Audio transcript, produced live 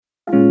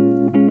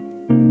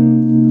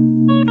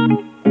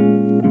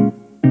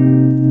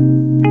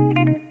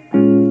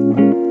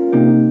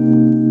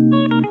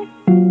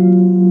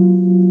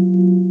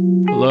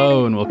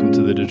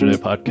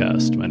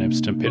podcast. My name is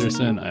Tim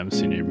Peterson. I'm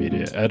Senior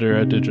Media Editor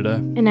at Digiday.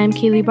 And I'm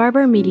Kaylee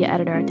Barber, Media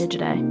Editor at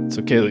Digiday.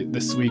 So Kaylee,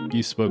 this week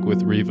you spoke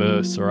with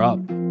Riva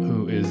Syrop,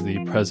 who is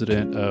the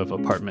president of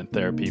Apartment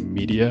Therapy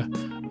Media.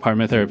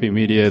 Apartment Therapy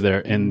Media,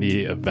 they're in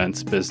the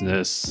events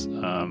business.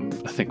 I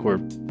think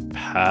we're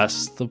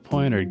past the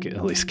point, or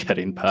at least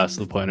getting past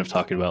the point of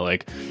talking about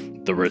like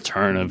the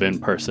return of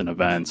in-person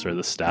events or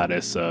the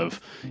status of,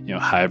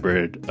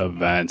 hybrid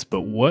events.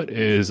 But what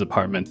is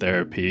Apartment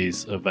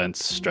Therapy's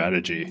events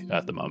strategy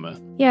at the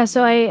moment? Yeah,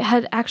 so I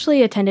had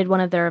actually attended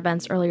one of their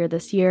events earlier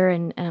this year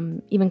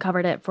and even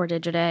covered it for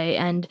Digiday.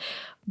 And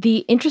the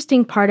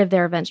interesting part of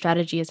their event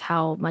strategy is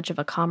how much of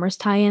a commerce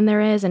tie-in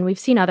there is. And we've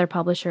seen other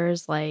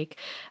publishers like,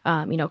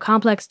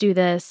 Complex do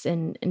this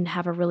and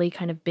have a really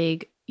kind of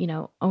big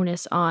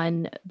onus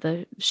on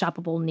the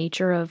shoppable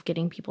nature of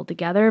getting people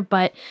together.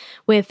 But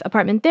with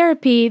Apartment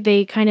Therapy,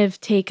 they kind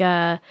of take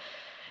a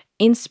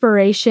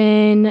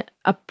inspiration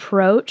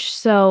approach.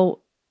 So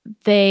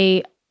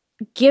they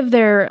give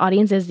their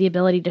audiences the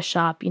ability to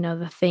shop,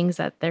 the things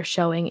that they're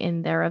showing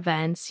in their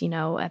events.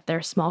 At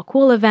their Small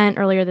Cool event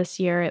earlier this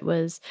year, it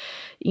was,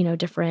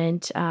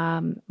 different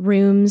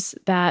rooms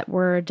that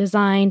were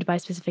designed by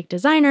specific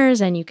designers,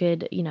 and you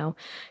could,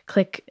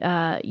 click,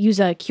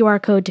 use a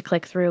QR code to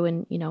click through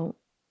and,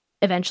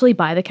 eventually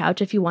buy the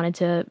couch if you wanted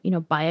to,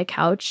 buy a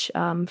couch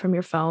from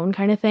your phone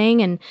kind of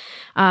thing. And,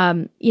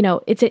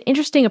 it's an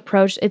interesting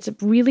approach. It's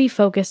really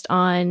focused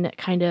on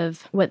kind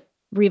of what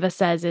Riva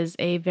says is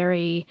a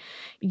very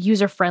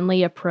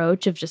user-friendly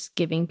approach of just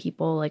giving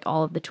people like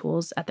all of the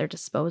tools at their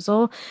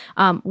disposal.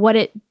 What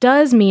it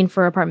does mean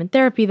for Apartment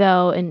Therapy,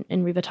 though,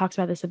 and Riva talks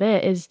about this a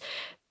bit, is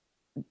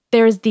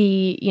there's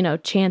the,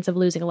 chance of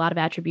losing a lot of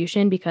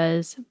attribution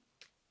because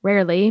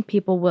rarely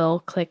people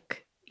will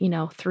click,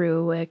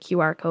 through a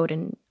QR code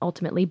and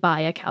ultimately buy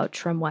a couch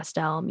from West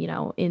Elm,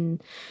 in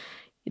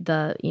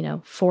the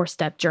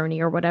 4-step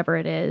journey or whatever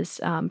it is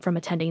from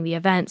attending the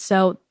event.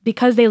 So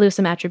because they lose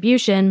some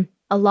attribution,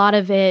 a lot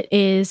of it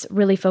is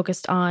really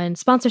focused on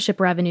sponsorship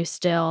revenue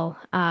still,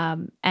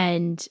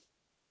 and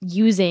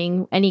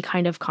using any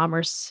kind of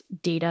commerce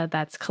data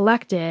that's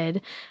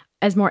collected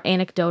as more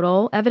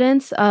anecdotal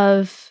evidence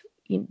of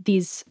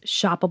these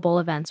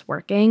shoppable events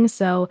working.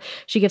 So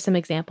she gives some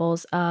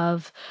examples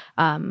of,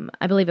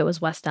 I believe it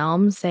was West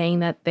Elm, saying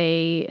that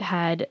they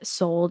had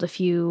sold a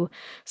few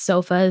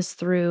sofas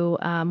through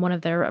one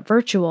of their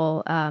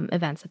virtual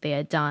events that they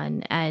had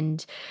done.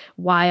 And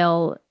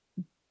while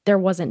there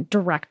wasn't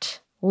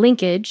direct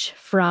linkage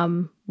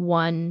from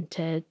one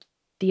to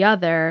the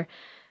other,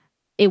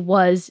 it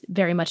was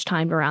very much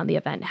timed around the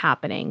event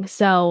happening.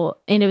 So,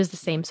 and it was the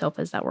same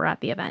sofas that were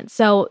at the event.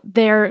 So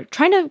they're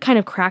trying to kind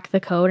of crack the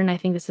code. And I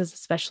think this is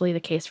especially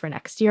the case for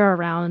next year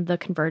around the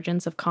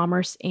convergence of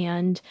commerce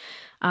and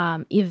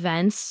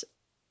events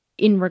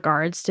in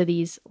regards to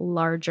these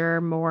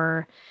larger,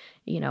 more,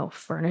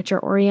 furniture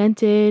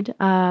oriented,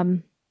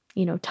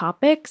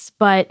 topics.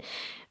 But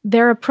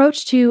their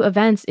approach to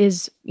events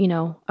is,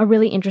 a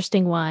really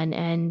interesting one.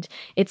 And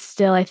it's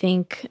still, I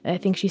think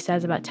she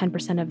says about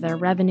 10% of their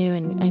revenue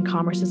and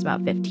commerce is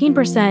about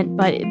 15%,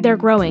 but they're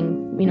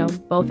growing,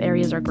 both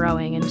areas are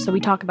growing. And so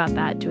we talk about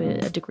that to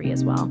a degree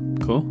as well.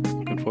 Cool.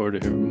 Looking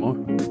forward to hearing more.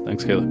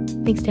 Thanks,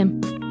 Kayla. Thanks, Tim.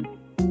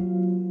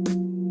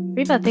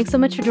 Riva, thanks so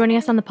much for joining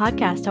us on the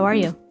podcast. How are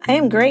you? I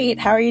am great.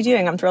 How are you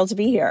doing? I'm thrilled to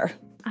be here.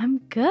 I'm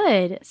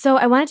good. So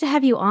I wanted to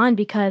have you on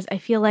because I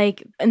feel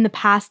like in the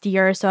past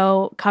year or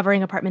so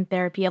covering Apartment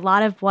Therapy, a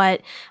lot of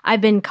what I've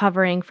been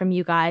covering from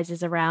you guys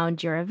is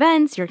around your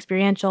events, your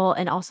experiential,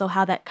 and also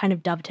how that kind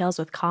of dovetails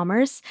with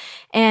commerce.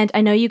 And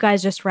I know you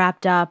guys just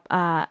wrapped up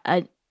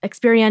a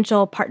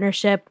experiential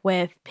partnership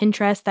with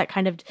Pinterest that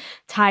kind of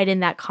tied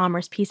in that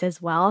commerce piece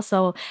as well.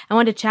 So I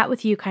wanted to chat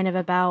with you kind of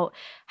about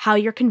how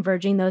you're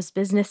converging those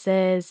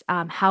businesses,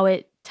 how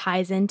it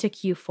ties into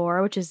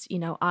Q4, which is,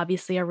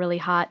 obviously a really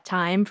hot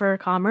time for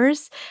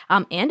commerce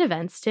and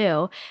events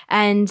too,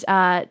 and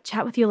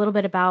chat with you a little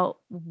bit about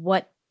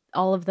what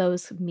all of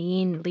those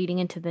mean leading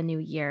into the new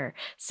year.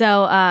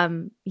 So,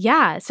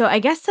 so I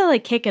guess to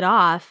kick it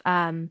off,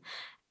 I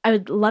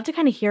would love to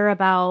kind of hear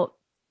about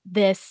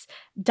this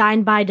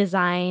Dine by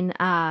Design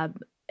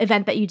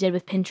event that you did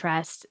with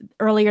Pinterest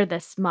earlier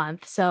this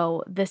month.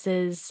 So this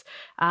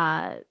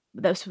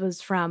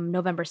was from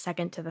November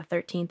 2nd to the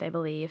 13th, I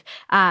believe.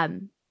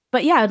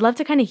 But yeah, I'd love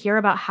to kind of hear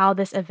about how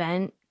this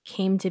event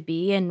came to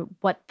be and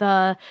what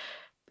the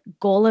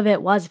goal of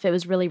it was, if it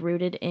was really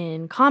rooted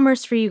in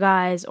commerce for you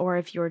guys, or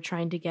if you were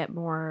trying to get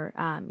more,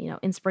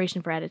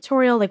 inspiration for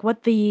editorial, like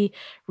what the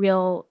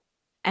real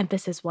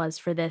emphasis was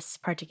for this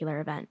particular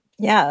event.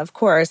 Yeah, of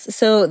course.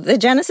 So the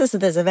genesis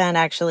of this event,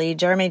 actually,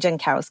 Jeremy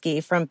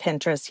Jankowski from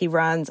Pinterest, he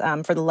runs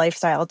for the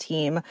lifestyle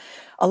team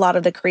a lot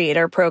of the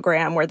creator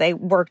program where they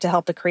work to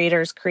help the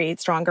creators create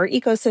stronger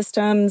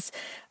ecosystems.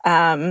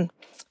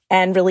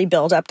 and really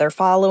build up their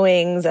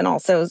followings and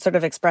also sort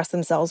of express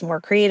themselves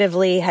more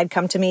creatively had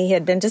come to me. He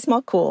had been to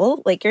Small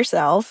Cool, like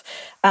yourself,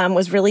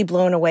 was really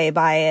blown away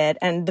by it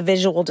and the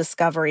visual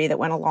discovery that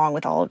went along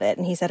with all of it.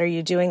 And he said, are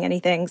you doing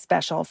anything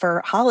special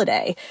for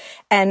holiday?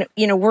 And,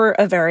 we're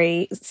a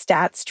very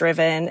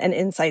stats-driven and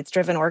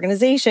insights-driven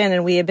organization,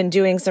 and we had been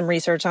doing some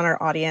research on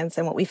our audience,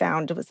 and what we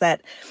found was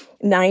that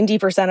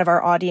 90% of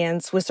our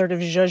audience was sort of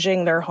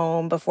zhuzhing their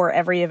home before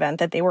every event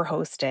that they were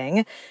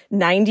hosting.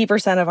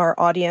 90% of our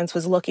audience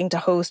was looking to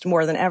host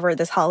more than ever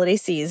this holiday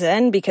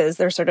season because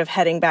they're sort of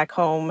heading back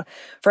home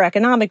for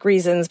economic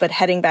reasons, but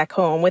heading back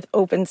home with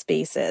open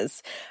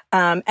spaces.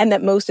 And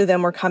that most of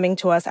them were coming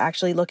to us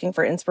actually looking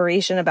for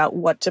inspiration about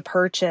what to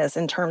purchase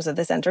in terms of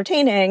this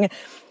entertaining.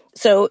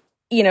 So,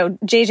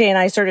 JJ and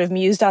I sort of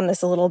mused on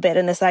this a little bit,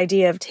 and this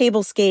idea of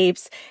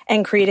tablescapes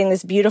and creating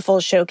this beautiful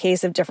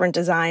showcase of different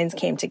designs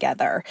came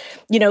together.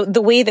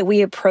 The way that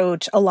we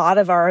approach a lot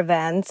of our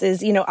events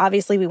is,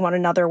 obviously we want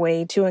another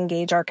way to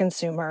engage our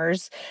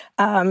consumers.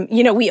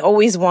 We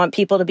always want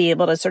people to be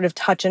able to sort of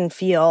touch and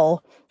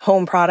feel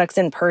home products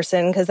in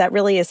person, because that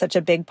really is such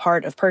a big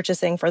part of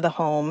purchasing for the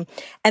home.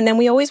 And then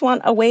we always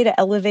want a way to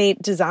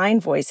elevate design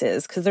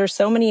voices, because there's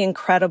so many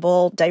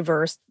incredible,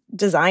 diverse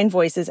design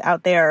voices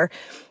out there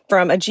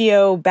from a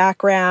geo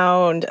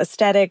background,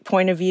 aesthetic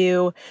point of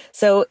view.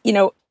 So,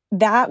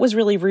 that was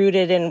really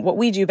rooted in what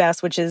we do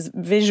best, which is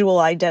visual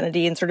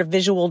identity and sort of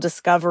visual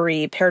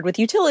discovery paired with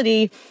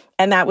utility.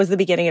 And that was the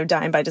beginning of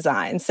Dime by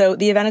Design. So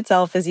the event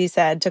itself, as you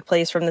said, took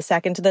place from the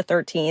 2nd to the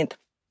 13th.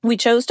 We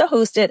chose to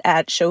host it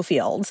at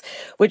Showfields,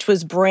 which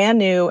was brand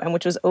new and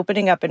which was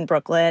opening up in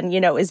Brooklyn,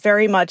 is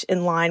very much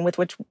in line with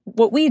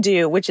what we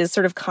do, which is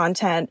sort of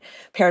content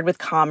paired with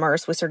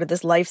commerce with sort of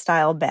this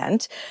lifestyle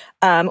bent.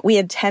 We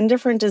had 10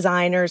 different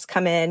designers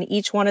come in.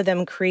 Each one of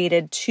them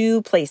created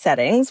 2 place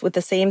settings with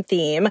the same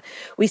theme.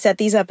 We set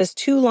these up as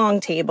 2 long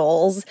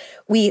tables.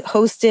 We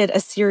hosted a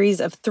series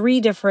of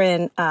 3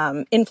 different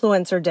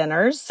influencer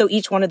dinners. So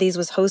each one of these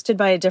was hosted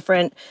by a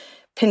different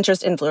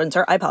Pinterest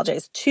influencer. I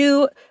apologize.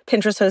 2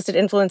 Pinterest hosted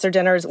influencer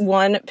dinners,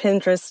 1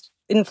 Pinterest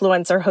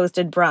influencer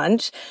hosted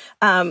brunch.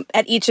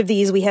 At each of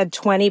these, we had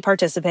 20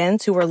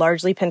 participants who were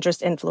largely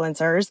Pinterest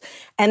influencers.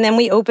 And then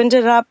we opened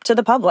it up to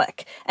the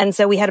public. And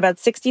so we had about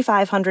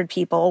 6,500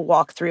 people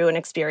walk through an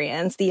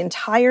experience. The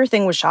entire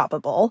thing was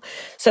shoppable.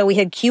 So we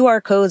had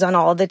QR codes on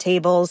all of the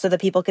tables so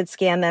that people could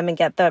scan them and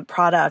get the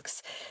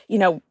products,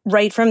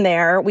 right from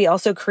there. We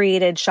also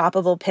created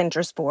shoppable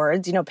Pinterest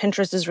boards.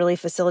 Pinterest is really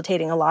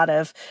facilitating a lot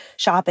of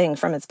shopping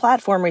from its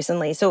platform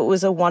recently. So it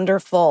was a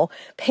wonderful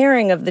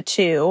pairing of the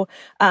two.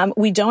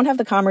 We don't have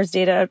the commerce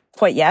data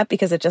quite yet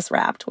because it just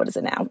wrapped, what is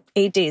it now,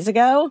 8 days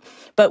ago?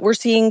 But we're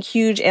seeing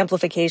huge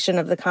amplification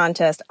of the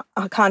content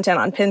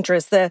on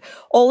Pinterest.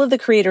 All of the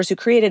creators who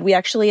created, we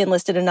actually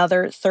enlisted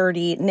another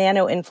 30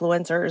 nano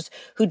influencers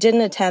who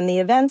didn't attend the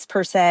events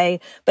per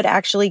se, but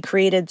actually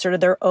created sort of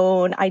their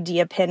own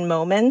idea pin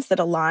moments that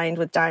aligned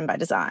with Dime by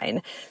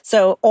Design.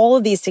 So all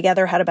of these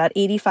together had about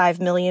 85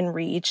 million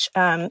reach.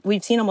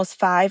 We've seen almost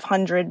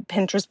 500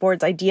 Pinterest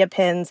boards, idea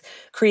pins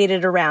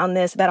created around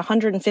this. About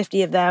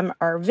 150 of them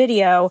are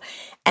video.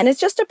 And it's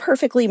just a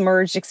perfectly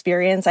merged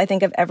experience, I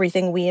think, of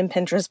everything we in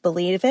Pinterest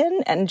believe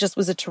in, and just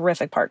was a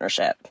terrific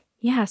partnership.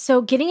 Yeah.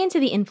 So getting into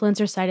the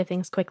influencer side of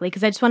things quickly,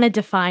 because I just want to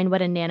define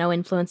what a nano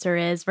influencer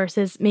is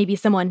versus maybe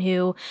someone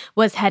who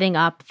was heading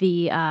up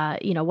the,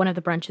 one of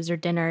the brunches or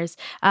dinners.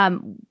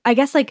 I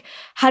guess,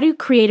 how do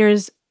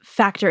creators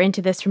factor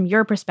into this from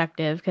your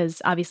perspective?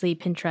 Because obviously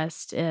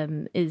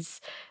Pinterest is,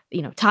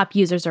 top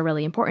users are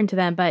really important to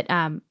them. But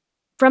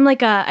from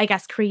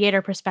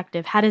creator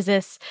perspective, how does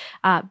this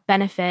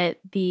benefit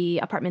the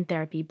Apartment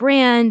Therapy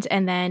brand?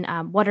 And then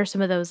what are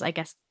some of those,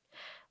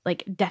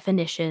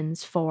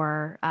 definitions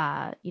for,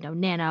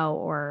 nano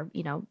or,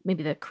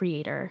 maybe the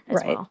creator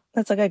as well?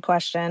 That's a good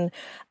question.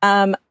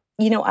 I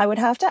would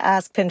have to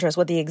ask Pinterest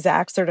what the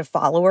exact sort of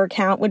follower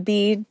count would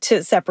be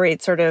to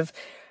separate sort of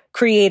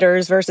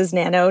creators versus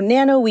nano.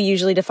 Nano, we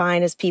usually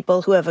define as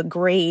people who have a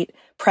great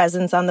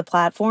presence on the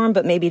platform,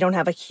 but maybe don't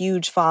have a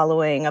huge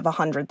following of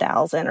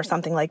 100,000 or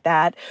something like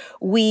that.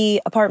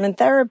 Apartment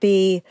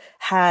Therapy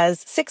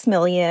has 6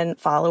 million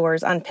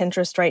followers on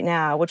Pinterest right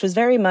now, which was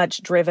very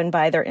much driven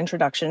by their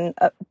introduction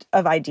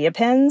of idea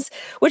pins,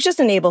 which just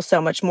enables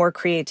so much more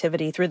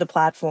creativity through the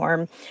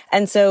platform.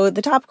 And so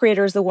the top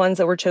creators, the ones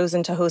that were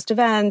chosen to host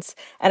events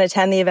and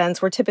attend the events,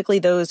 were typically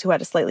those who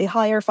had a slightly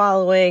higher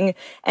following.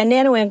 And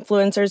nano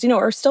influencers,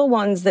 are still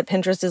ones that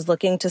Pinterest is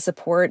looking to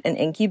support and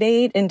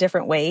incubate in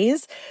different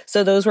ways.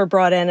 So those were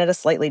brought in at a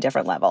slightly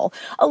different level.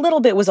 A little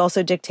bit was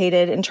also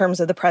dictated in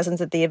terms of the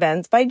presence at the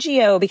events by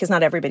geo, because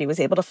not everybody was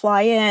able to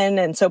fly in.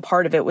 And so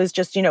part of it was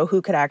just,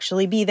 who could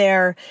actually be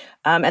there,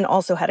 and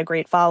also had a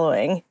great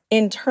following.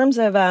 In terms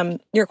of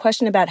your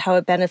question about how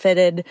it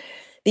benefited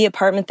the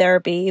Apartment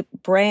Therapy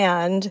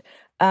brand,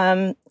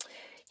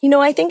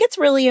 I think it's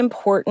really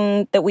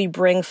important that we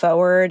bring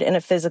forward in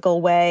a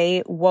physical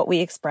way what we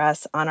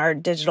express on our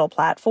digital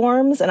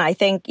platforms. And I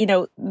think,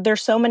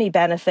 there's so many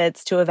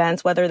benefits to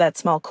events, whether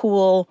that's Small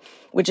Cool,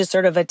 which is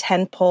sort of a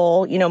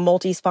tentpole,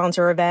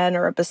 multi-sponsor event,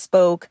 or a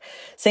bespoke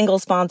single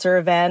sponsor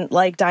event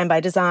like Dine by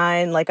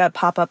Design, like a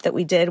pop-up that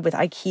we did with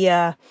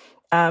IKEA,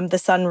 the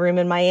Sunroom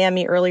in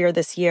Miami earlier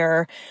this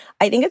year.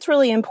 I think it's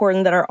really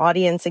important that our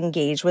audience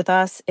engage with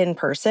us in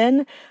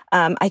person.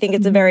 I think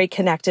it's a very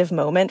connective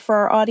moment for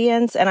our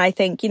audience. And I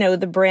think,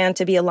 the brand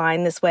to be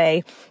aligned this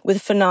way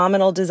with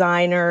phenomenal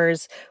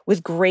designers,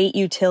 with great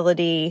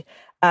utility,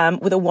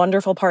 with a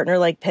wonderful partner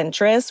like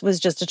Pinterest was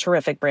just a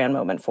terrific brand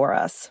moment for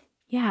us.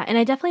 Yeah, and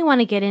I definitely want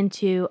to get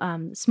into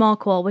Small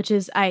Cool, which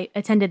is I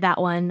attended that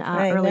one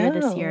earlier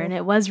this year, and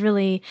it was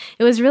really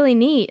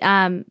neat.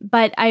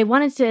 But I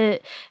wanted to,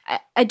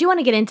 I do want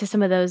to get into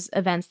some of those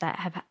events that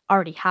have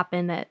already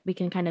happened that we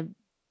can kind of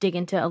dig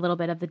into a little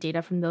bit of the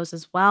data from those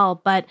as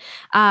well. But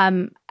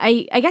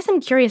I guess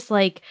I'm curious,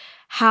 like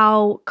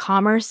how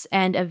commerce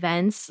and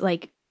events,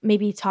 like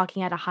maybe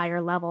talking at a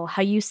higher level,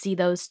 how you see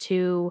those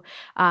two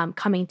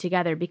coming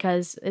together,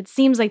 because it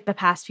seems like the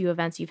past few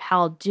events you've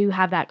held do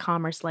have that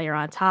commerce layer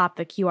on top,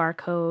 the QR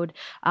code,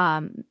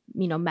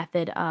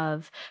 method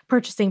of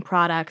purchasing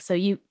products. So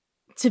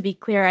to be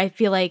clear, I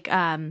feel like,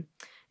 and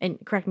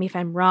correct me if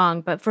I'm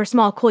wrong, but for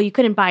Small Cool, you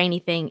couldn't buy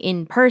anything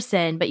in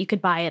person, but you could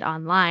buy it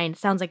online.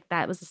 Sounds like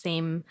that was the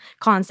same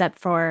concept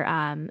for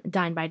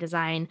Dine by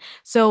Design.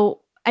 So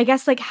I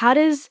guess, like, how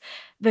does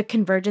the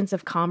convergence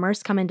of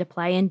commerce come into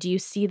play? And do you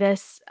see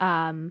this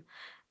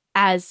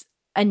as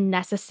a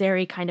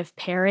necessary kind of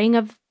pairing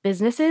of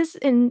businesses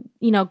in,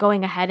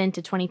 going ahead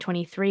into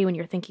 2023 when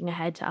you're thinking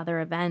ahead to other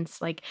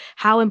events? Like,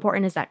 how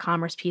important is that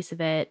commerce piece of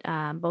it,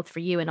 both for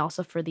you and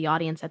also for the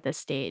audience at this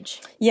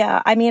stage?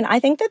 Yeah, I mean, I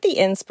think that the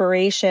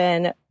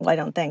inspiration, I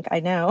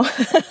know,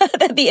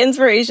 that the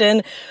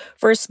inspiration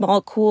for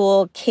Small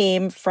Cool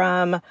came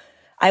from,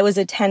 I was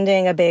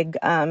attending a big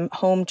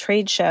home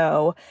trade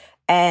show,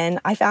 and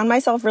I found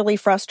myself really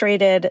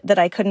frustrated that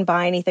I couldn't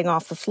buy anything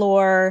off the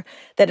floor,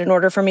 that in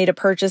order for me to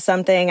purchase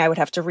something, I would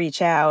have to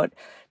reach out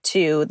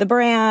to the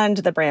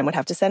brand would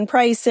have to send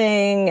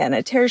pricing and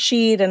a tear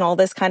sheet and all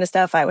this kind of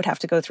stuff. I would have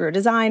to go through a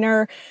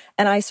designer.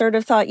 And I sort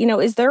of thought,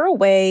 is there a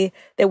way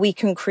that we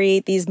can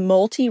create these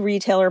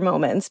multi-retailer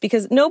moments?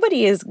 Because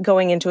nobody is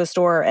going into a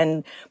store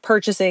and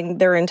purchasing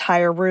their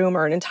entire room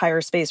or an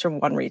entire space from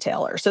one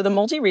retailer. So the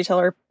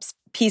multi-retailer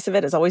piece of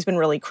it has always been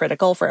really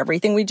critical for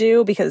everything we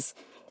do, because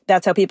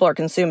that's how people are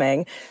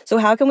consuming. So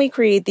how can we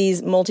create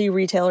these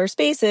multi-retailer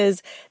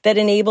spaces that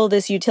enable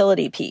this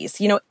utility piece?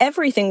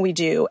 Everything we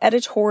do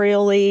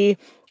editorially,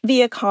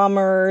 via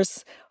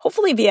commerce,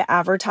 hopefully via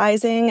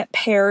advertising,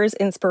 pairs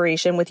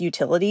inspiration with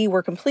utility.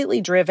 We're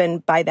completely driven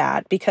by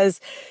that because,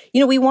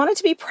 we want it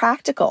to be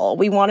practical.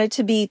 We want it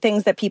to be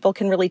things that people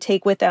can really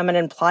take with them and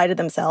apply to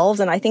themselves.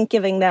 And I think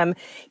giving them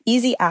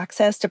easy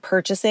access to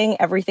purchasing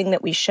everything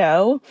that we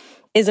show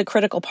is a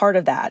critical part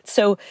of that.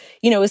 So,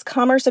 is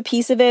commerce a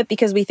piece of it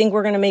because we think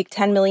we're going to make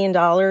 $10 million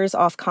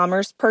off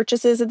commerce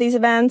purchases at these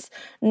events?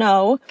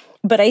 No,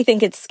 but I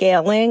think it's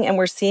scaling and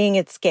we're seeing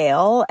it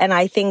scale. And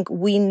I think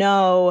we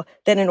know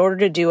that in order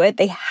to do it,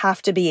 they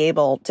have to be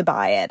able to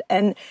buy it.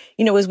 And,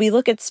 as we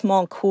look at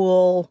Small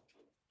Cool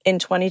in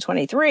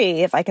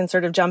 2023, if I can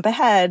sort of jump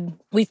ahead,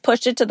 we've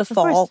pushed it to the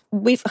fall.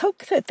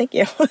 Good, thank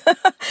you.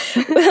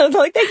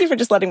 Thank you for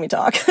just letting me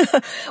talk.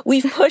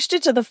 We've pushed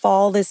it to the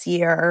fall this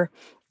year.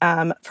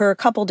 For a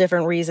couple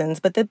different reasons.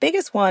 But the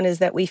biggest one is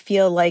that we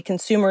feel like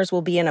consumers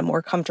will be in a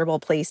more comfortable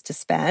place to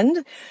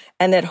spend,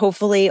 and that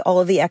hopefully all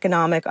of the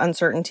economic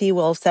uncertainty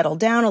will settle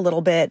down a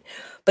little bit.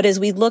 But as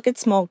we look at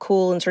Small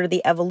Cool and sort of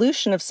the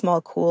evolution of Small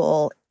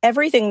Cool,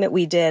 everything that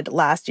we did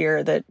last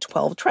year, the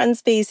 12 trend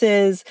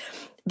spaces,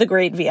 the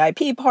great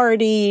VIP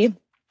party,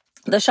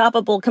 the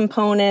shoppable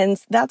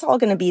components, that's all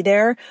going to be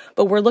there,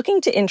 but we're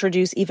looking to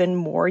introduce even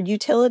more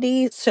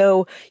utility.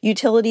 So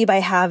utility by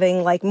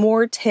having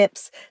more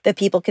tips that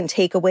people can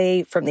take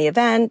away from the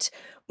event,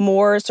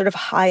 more sort of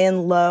high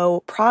and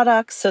low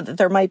products so that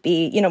there might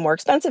be, more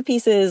expensive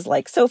pieces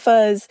like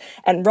sofas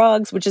and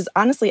rugs, which is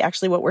honestly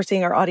actually what we're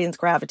seeing our audience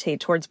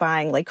gravitate towards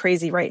buying like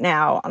crazy right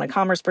now on a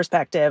commerce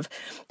perspective.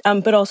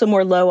 But also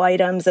more low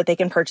items that they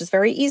can purchase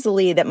very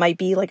easily that might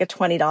be like a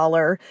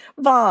 $20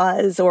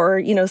 vase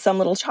or, some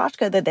little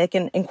tchotchke that they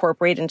can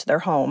incorporate into their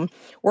home.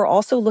 We're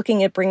also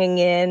looking at bringing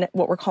in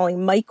what we're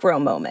calling micro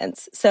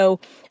moments.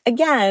 So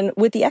again,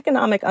 with the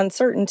economic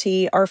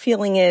uncertainty, our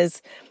feeling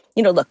is,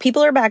 look,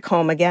 people are back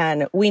home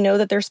again. We know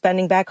that they're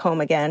spending back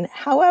home again.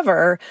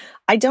 However,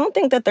 I don't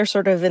think that they're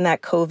sort of in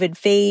that COVID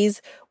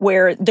phase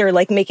where they're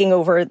like making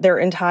over their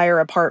entire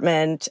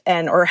apartment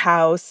or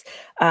house,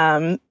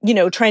 trying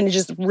to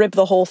just rip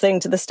the whole thing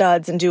to the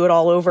studs and do it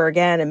all over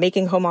again and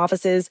making home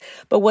offices.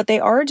 But what they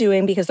are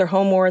doing, because they're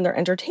home more and they're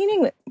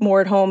entertaining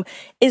more at home,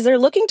 is they're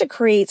looking to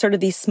create sort of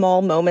these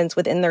small moments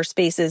within their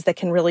spaces that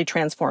can really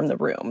transform the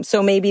room.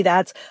 So maybe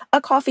that's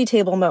a coffee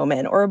table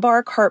moment or a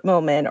bar cart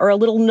moment or a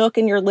little nook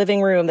in your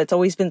living room that's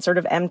always been sort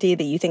of empty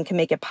that you think can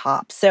make it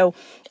pop. So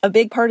a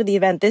big part of the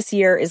event this year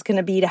year is going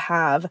to be to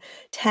have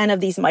 10 of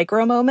these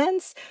micro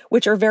moments,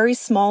 which are very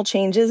small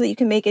changes that you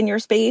can make in your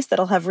space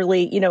that'll have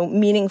really,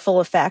 meaningful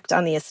effect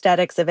on the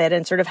aesthetics of it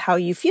and sort of how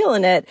you feel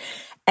in it.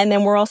 And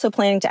then we're also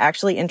planning to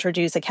actually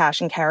introduce a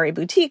cash and carry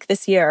boutique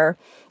this year.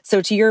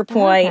 So to your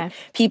point,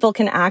 people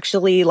can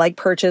actually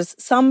purchase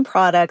some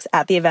products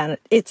at the event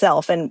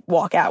itself and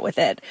walk out with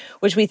it,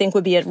 which we think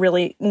would be a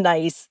really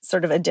nice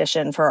sort of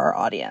addition for our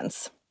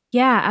audience.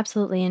 Yeah,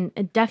 absolutely.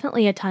 And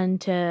definitely a ton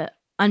to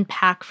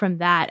unpack from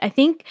that. I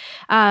think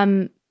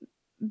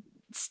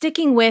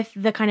sticking with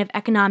the kind of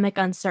economic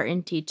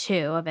uncertainty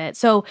too of it.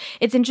 So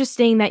it's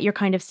interesting that you're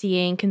kind of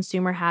seeing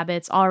consumer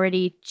habits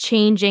already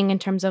changing in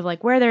terms of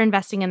where they're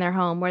investing in their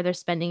home, where they're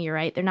spending. You're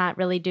right. They're not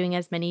really doing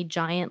as many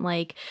giant,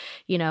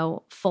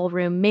 full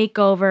room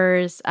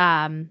makeovers.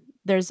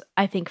 There's,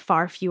 I think,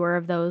 far fewer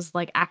of those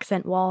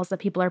accent walls that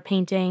people are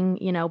painting,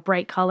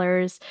 bright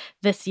colors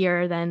this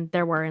year than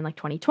there were in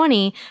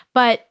 2020.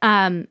 But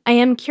I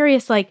am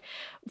curious,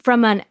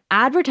 from an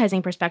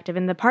advertising perspective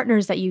and the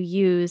partners that you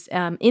use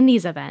in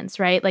these events,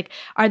 right?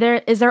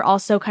 Is there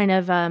also kind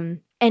of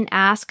an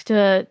ask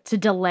to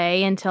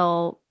delay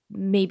until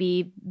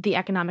maybe the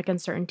economic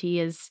uncertainty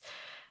is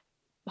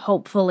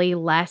hopefully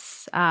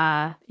less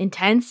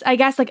intense, I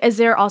guess? Is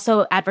there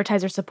also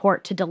advertiser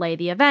support to delay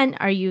the event?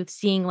 Are you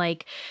seeing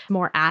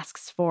more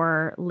asks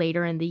for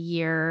later in the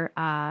year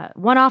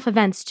one-off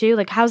events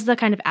too? How's the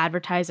kind of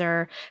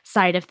advertiser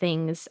side of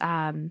things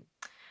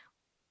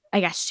I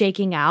guess,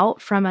 shaking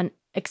out from an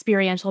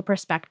experiential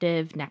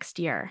perspective next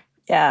year?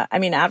 Yeah,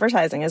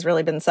 advertising has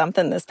really been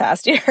something this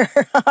past year.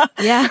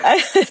 Yeah.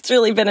 It's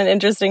really been an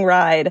interesting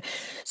ride.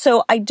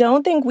 So I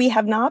don't think we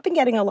have not been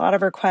getting a lot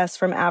of requests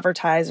from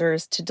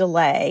advertisers to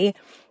delay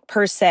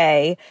per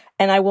se.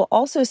 And I will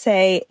also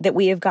say that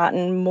we have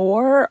gotten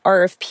more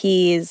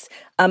RFPs,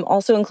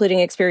 also including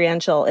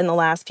experiential in the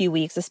last few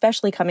weeks,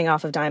 especially coming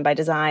off of Dine by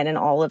Design and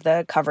all of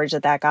the coverage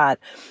that got.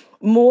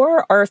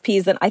 More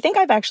RFPs than I think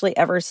I've actually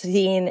ever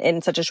seen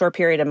in such a short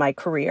period in my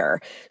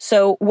career.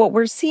 So what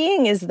we're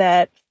seeing is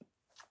that,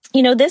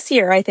 this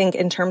year, I think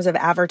in terms of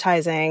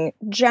advertising,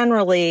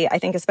 generally, I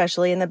think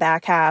especially in the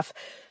back half,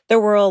 there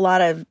were a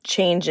lot of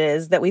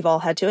changes that we've all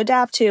had to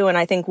adapt to. And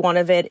I think one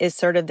of it is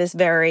sort of this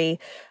very,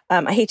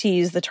 I hate to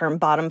use the term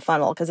bottom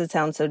funnel because it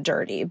sounds so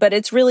dirty, but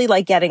it's really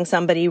getting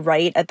somebody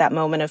right at that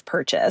moment of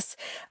purchase.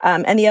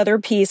 And the other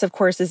piece, of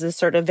course, is this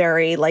sort of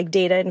very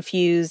data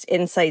infused,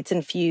 insights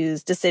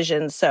infused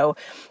decisions. So,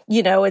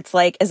 it's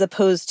as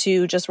opposed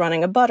to just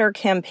running a butter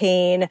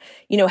campaign,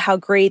 how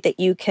great that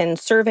you can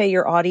survey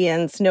your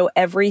audience, know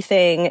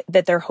everything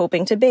that they're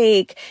hoping to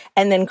bake,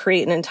 and then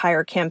create an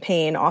entire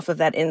campaign off of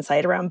that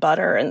insight around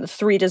butter and the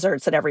 3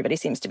 desserts that everybody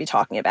seems to be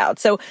talking about.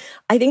 So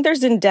I think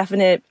there's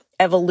indefinite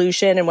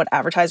evolution in what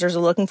advertisers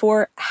are looking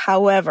for.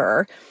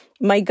 However,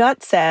 my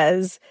gut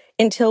says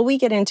until we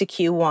get into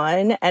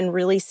Q1 and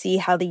really see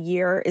how the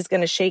year is going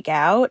to shake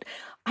out,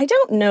 I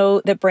don't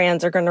know that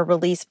brands are going to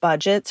release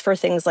budgets for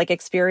things like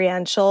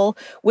experiential,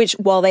 which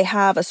while they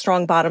have a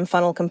strong bottom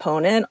funnel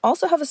component,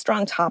 also have a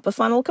strong top of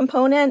funnel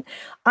component.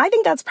 I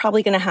think that's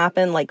probably going to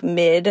happen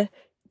mid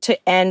to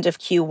end of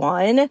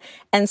Q1.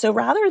 And so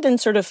rather than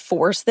sort of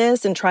force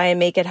this and try and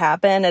make it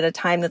happen at a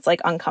time that's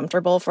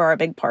uncomfortable for our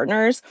big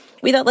partners,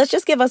 we thought, let's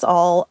just give us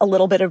all a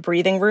little bit of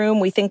breathing room.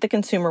 We think the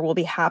consumer will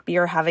be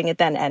happier having it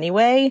then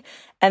anyway.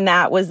 And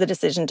that was the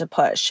decision to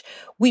push.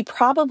 We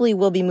probably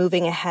will be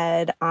moving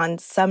ahead on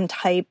some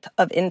type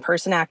of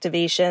in-person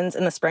activations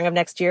in the spring of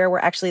next year. We're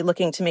actually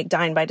looking to make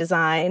Dine by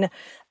Design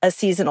a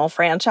seasonal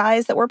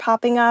franchise that we're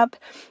popping up.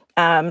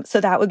 So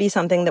that would be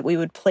something that we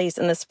would place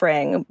in the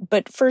spring.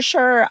 But for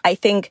sure, I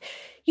think,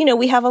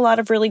 we have a lot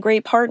of really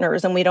great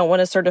partners and we don't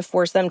want to sort of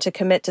force them to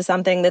commit to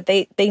something that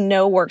they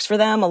know works for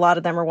them. A lot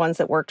of them are ones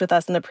that worked with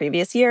us in the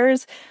previous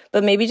years,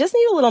 but maybe just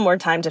need a little more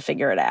time to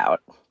figure it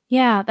out.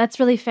 Yeah, that's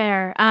really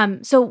fair.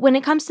 So when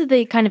it comes to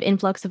the kind of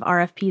influx of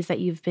RFPs that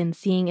you've been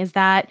seeing, is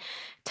that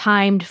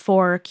timed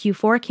for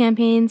Q4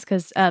 campaigns?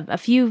 Because a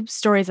few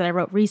stories that I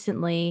wrote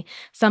recently,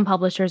 some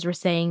publishers were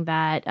saying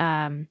that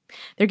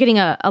they're getting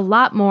a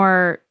lot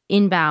more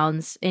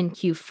inbounds in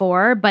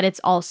Q4, but it's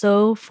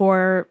also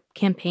for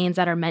campaigns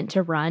that are meant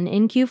to run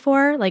in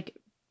Q4,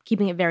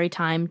 keeping it very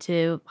timed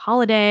to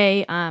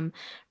holiday,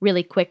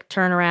 really quick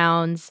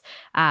turnarounds.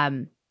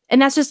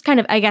 And that's just kind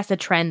of, I guess, a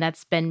trend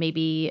that's been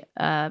maybe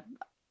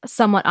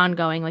somewhat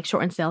ongoing.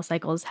 Shortened sales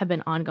cycles have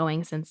been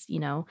ongoing since,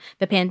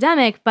 the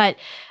pandemic. But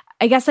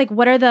I guess,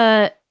 what are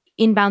the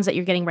inbounds that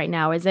you're getting right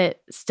now? Is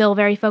it still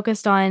very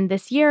focused on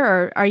this year,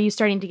 or are you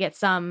starting to get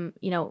some,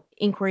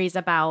 inquiries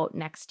about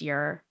next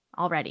year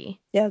already?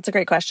 Yeah, that's a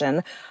great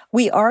question.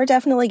 We are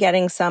definitely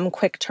getting some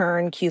quick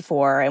turn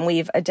Q4, and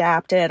we've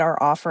adapted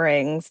our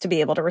offerings to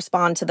be able to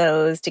respond to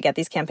those, to get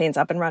these campaigns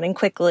up and running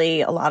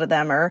quickly. A lot of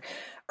them are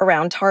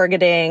around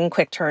targeting,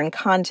 quick turn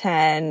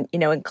content,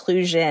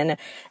 inclusion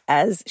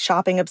as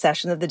shopping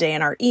obsession of the day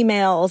in our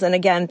emails. And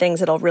again, things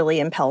that'll really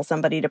impel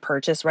somebody to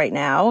purchase right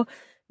now.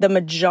 The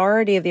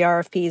majority of the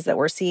RFPs that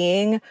we're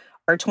seeing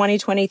our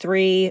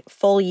 2023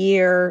 full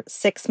year,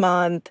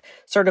 6-month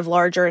sort of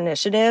larger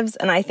initiatives.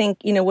 And I think,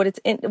 what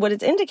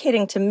it's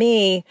indicating to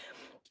me,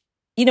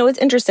 it's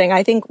interesting.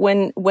 I think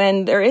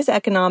when there is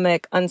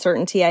economic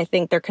uncertainty, I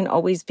think there can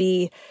always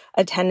be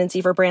a tendency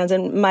for brands,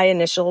 and my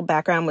initial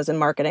background was in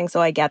marketing,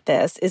 so I get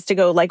this, is to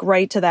go like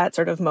right to that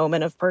sort of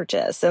moment of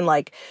purchase and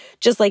like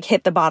just like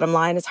hit the bottom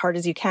line as hard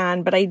as you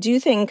can. But I do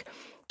think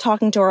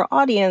talking to our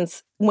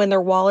audience, when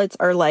their wallets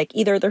are like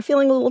either they're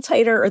feeling a little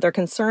tighter or they're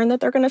concerned that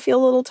they're going to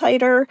feel a little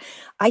tighter,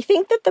 I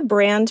think that the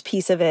brand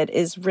piece of it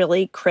is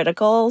really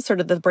critical,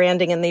 sort of the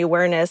branding and the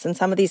awareness and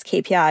some of these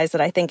KPIs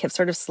that I think have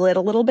sort of slid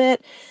a little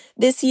bit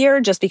this year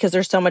just because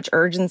there's so much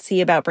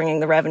urgency about bringing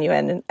the revenue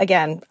in. And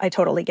again, I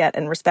totally get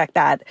and respect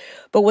that.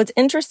 But what's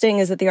interesting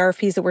is that the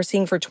RFPs that we're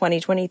seeing for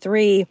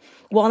 2023,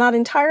 while not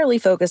entirely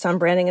focused on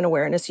branding and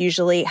awareness,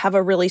 usually have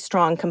a really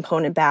strong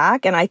component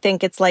back. And I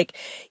think it's like,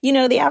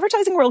 the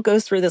advertising world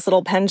goes through this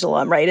little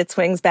pendulum, right? It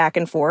swings back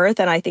and forth.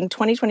 And I think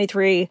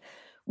 2023,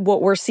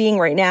 what we're seeing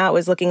right now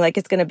is looking like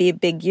it's going to be a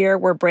big year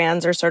where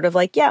brands are sort of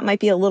like, yeah, it might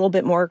be a little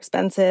bit more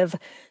expensive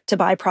to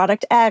buy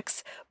product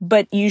X,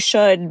 but you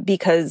should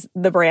because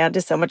the brand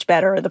is so much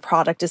better, the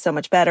product is so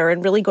much better,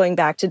 and really going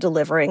back to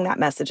delivering that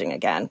messaging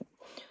again,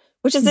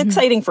 which is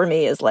exciting for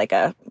me as like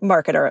a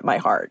marketer at my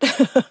heart.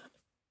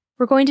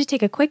 We're going to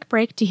take a quick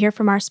break to hear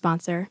from our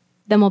sponsor.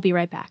 Then we'll be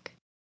right back.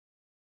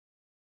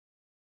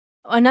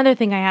 Another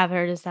thing I have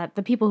heard is that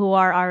the people who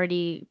are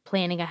already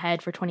planning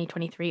ahead for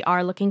 2023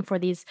 are looking for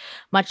these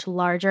much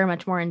larger,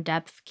 much more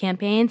in-depth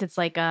campaigns. It's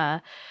like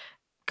a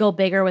go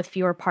bigger with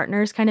fewer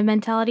partners kind of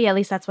mentality. At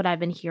least that's what I've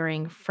been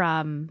hearing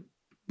from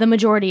the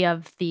majority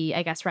of the,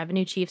 I guess,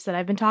 revenue chiefs that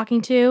I've been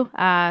talking to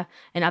and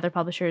other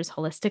publishers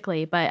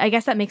holistically. But I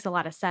guess that makes a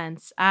lot of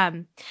sense.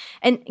 And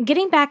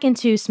getting back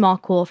into Small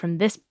Cool from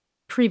this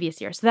previous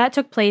year. So that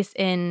took place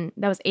that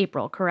was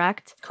April,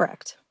 correct?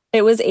 Correct.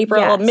 It was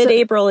April,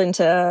 mid-April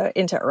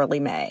into early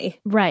May.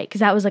 Right, because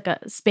that was like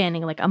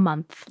spanning like a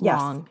month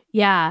long.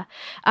 Yes.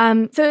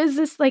 Yeah. So is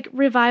this like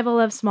revival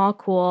of Small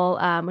Cool,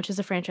 which is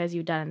a franchise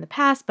you've done in the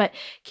past, but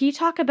can you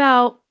talk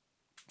about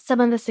some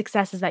of the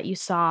successes that you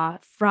saw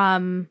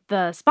from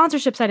the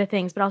sponsorship side of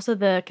things, but also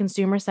the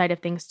consumer side of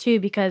things too?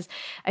 Because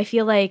I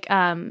feel like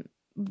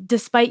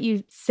despite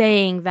you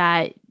saying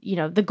that,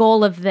 the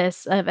goal of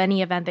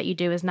any event that you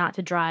do is not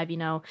to drive,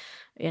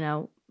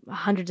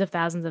 hundreds of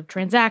thousands of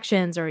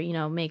transactions or,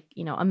 make,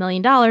 $1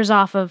 million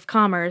off of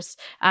commerce,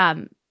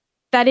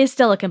 that is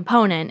still a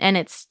component and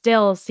it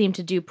still seemed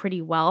to do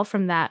pretty well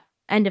from that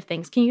end of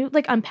things. Can you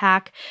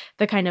unpack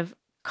the kind of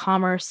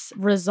commerce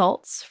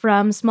results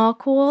from Small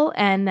Cool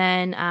and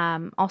then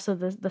also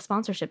the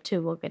sponsorship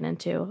too we'll get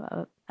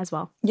into as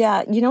well?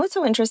 Yeah. What's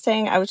so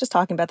interesting? I was just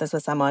talking about this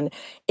with someone.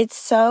 It's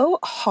so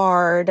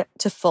hard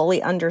to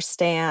fully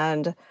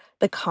understand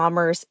the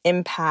commerce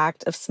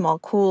impact of Small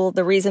Cool.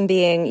 The reason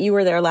being, you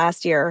were there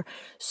last year.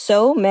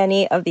 So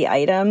many of the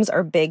items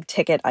are big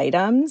ticket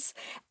items.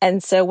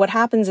 And so what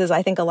happens is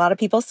I think a lot of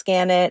people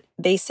scan it,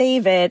 they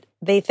save it,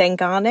 they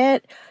think on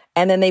it,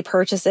 and then they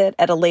purchase it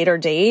at a later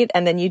date,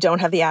 and then you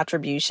don't have the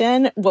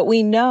attribution. What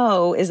we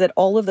know is that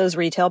all of those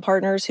retail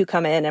partners who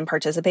come in and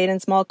participate in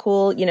Small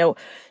Cool,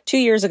 2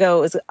 years ago,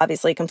 it was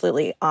obviously a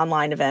completely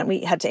online event.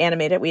 We had to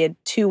animate it. We had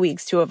 2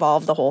 weeks to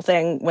evolve the whole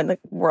thing when the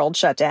world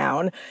shut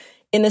down.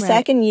 In the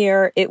second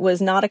year, it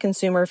was not a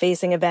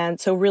consumer-facing event.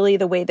 So really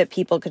the way that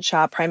people could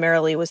shop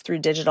primarily was through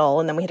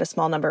digital. And then we had a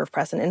small number of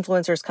press and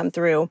influencers come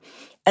through.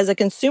 As a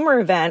consumer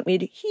event, we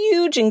had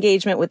huge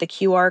engagement with the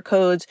QR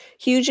codes,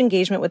 huge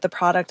engagement with the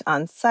product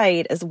on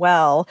site as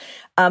well.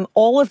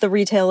 All of the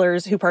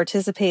retailers who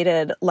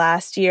participated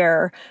last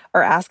year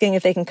are asking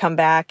if they can come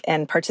back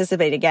and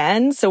participate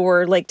again. So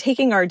we're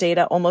taking our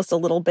data almost a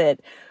little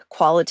bit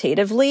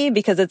qualitatively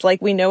because it's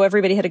like we know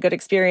everybody had a good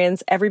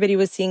experience. Everybody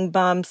was seeing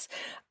bumps.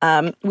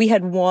 We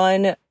had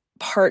one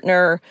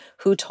partner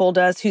who told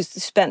us, who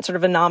spent sort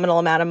of a nominal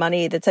amount of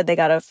money, that said they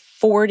got a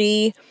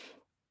 40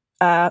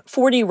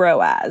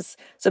 ROAS.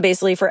 So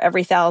basically for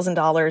every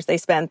 $1,000 they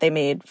spent, they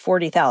made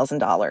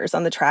 $40,000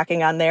 on the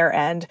tracking on their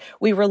end.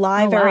 We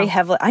rely very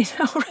heavily, I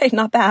know, right?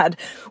 Not bad.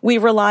 We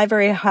rely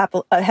very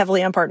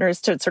heavily on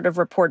partners to sort of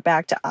report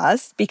back to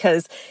us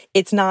because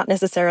it's not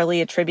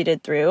necessarily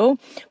attributed through,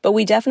 but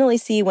we definitely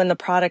see when the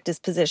product is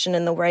positioned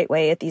in the right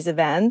way at these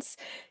events,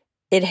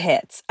 it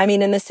hits. I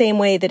mean, in the same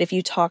way that if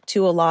you talk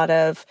to a lot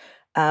of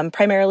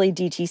primarily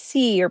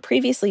DTC or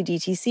previously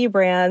DTC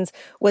brands,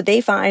 what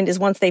they find is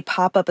once they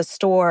pop up a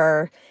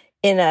store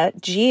in a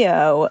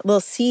geo,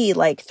 they'll see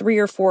 300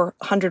 or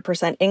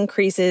 400%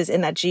 increases in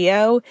that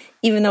geo,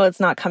 even though it's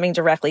not coming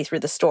directly through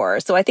the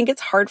store. So I think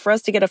it's hard for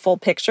us to get a full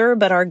picture,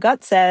 but our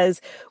gut says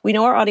we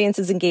know our audience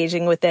is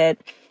engaging with it.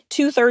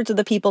 2/3 of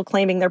the people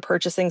claiming they're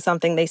purchasing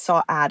something they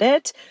saw at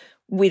it.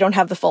 We don't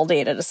have the full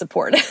data to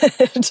support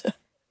it.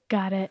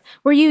 Got it.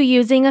 Were you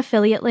using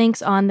affiliate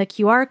links on the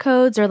QR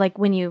codes or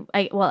when you,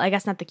 I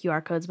guess not the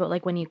QR codes,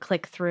 but when you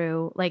click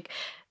through,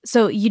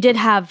 so you did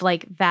have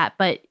that,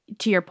 but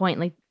to your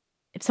point,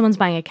 if someone's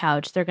buying a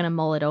couch, they're going to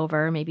mull it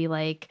over, maybe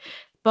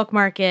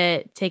bookmark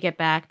it, take it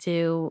back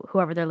to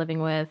whoever they're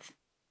living with,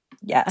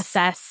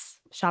 assess,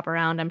 shop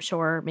around, I'm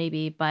sure,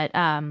 maybe. But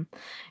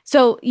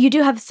so you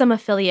do have some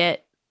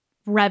affiliate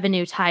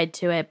revenue tied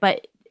to it,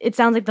 but it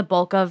sounds like the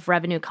bulk of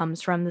revenue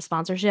comes from the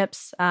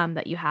sponsorships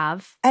that you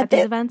have at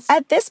these events.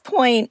 At this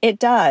point, it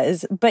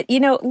does. But,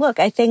 look,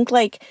 I think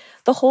like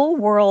the whole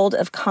world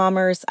of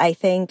commerce, I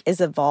think,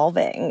 is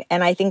evolving.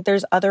 And I think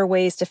there's other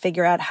ways to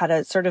figure out how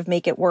to sort of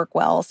make it work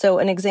well. So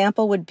an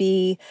example would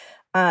be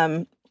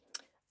in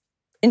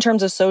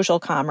terms of social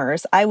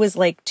commerce. I was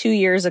like 2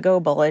 years ago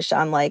bullish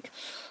on like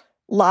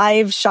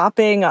live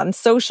shopping on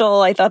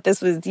social. I thought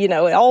this was,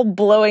 all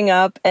blowing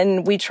up,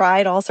 and we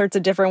tried all sorts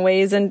of different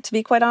ways. And to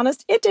be quite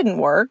honest, it didn't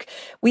work.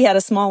 We had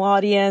a small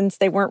audience.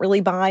 They weren't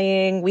really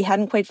buying. We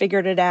hadn't quite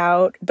figured it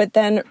out. But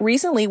then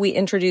recently we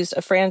introduced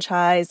a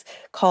franchise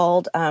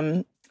called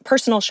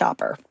Personal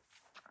Shopper.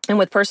 And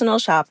with Personal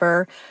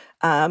Shopper,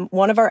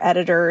 one of our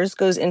editors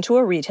goes into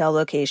a retail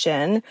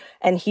location,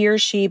 and he or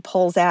she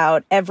pulls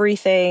out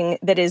everything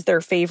that is their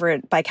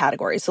favorite by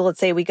category. So let's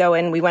say we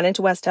went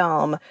into West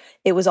Elm.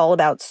 It was all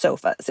about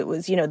sofas. It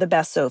was, the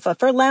best sofa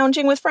for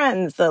lounging with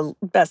friends, the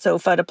best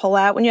sofa to pull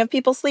out when you have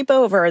people sleep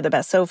over, the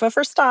best sofa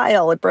for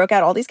style. It broke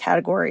out all these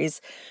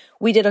categories.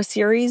 We did a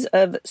series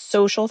of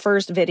social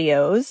first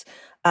videos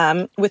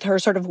with her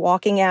sort of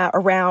walking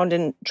around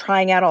and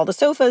trying out all the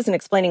sofas and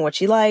explaining what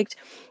she liked.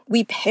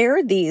 We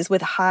paired these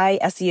with high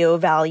SEO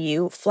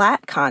value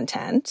flat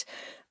content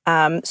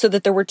so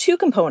that there were two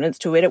components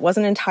to it. It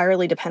wasn't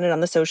entirely dependent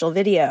on the social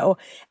video.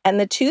 And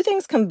the two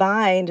things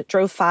combined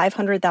drove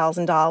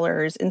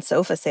 $500,000 in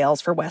sofa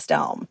sales for West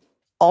Elm,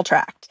 all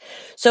tracked.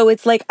 So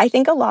it's like, I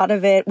think a lot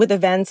of it with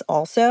events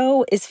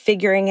also is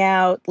figuring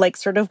out like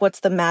sort of what's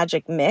the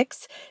magic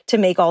mix to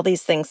make all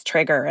these things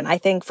trigger. And I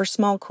think for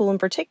Small Cool in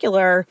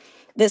particular,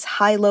 this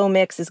high-low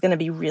mix is going to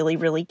be really,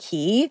 really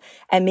key,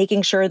 and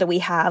making sure that we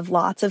have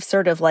lots of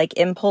sort of like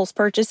impulse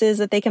purchases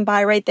that they can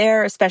buy right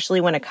there,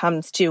 especially when it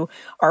comes to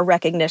our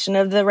recognition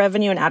of the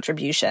revenue and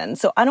attribution.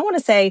 So I don't want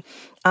to say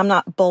I'm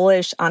not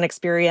bullish on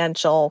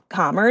experiential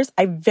commerce.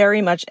 I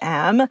very much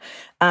am.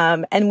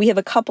 And we have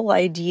a couple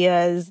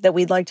ideas that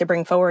we'd like to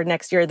bring forward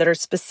next year that are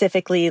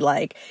specifically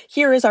like,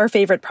 here is our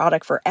favorite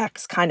product for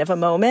X kind of a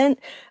moment.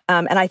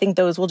 And I think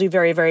those will do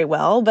very, very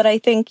well. But I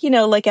think,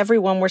 like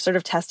everyone, we're sort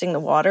of testing the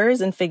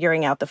waters and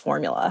figuring out the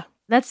formula.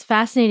 That's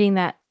fascinating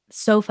that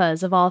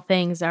sofas of all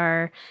things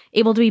are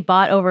able to be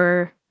bought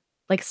over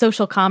like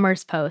social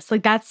commerce posts.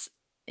 Like that's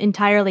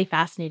entirely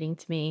fascinating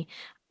to me.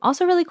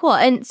 Also really cool.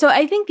 And so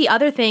I think the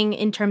other thing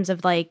in terms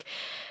of like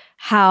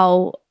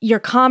how your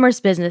commerce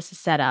business is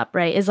set up,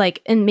 right, is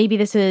like, and maybe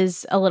this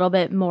is a little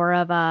bit more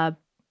of a,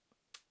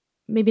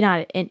 maybe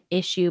not an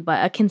issue,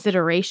 but a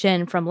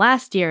consideration from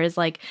last year is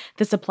like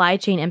the supply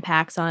chain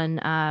impacts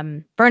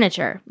on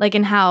furniture, like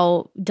and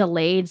how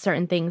delayed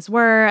certain things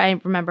were. I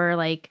remember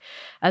like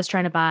I was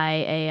trying to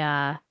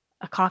buy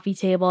a coffee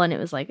table, and it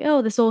was like,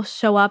 oh, this will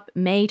show up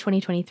May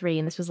 2023.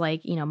 And this was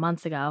like,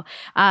 months ago,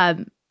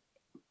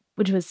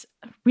 which was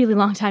a really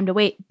long time to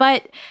wait.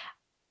 But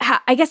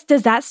I guess,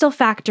 does that still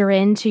factor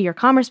into your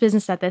commerce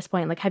business at this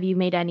point? Like, have you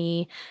made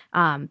any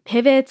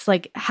pivots?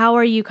 Like, how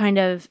are you kind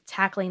of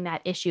tackling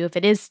that issue, if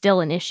it is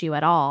still an issue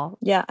at all?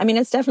 Yeah, I mean,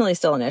 it's definitely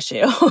still an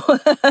issue.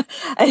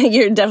 I think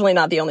you're definitely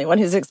not the only one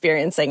who's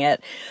experiencing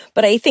it.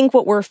 But I think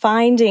what we're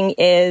finding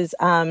is,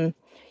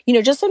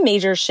 just a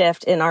major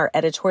shift in our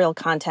editorial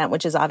content,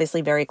 which is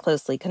obviously very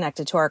closely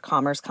connected to our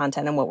commerce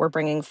content and what we're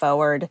bringing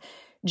forward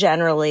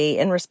generally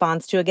in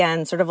response to,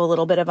 again, sort of a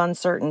little bit of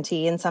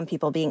uncertainty and some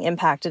people being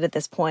impacted at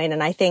this point.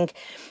 And I think,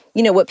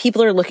 what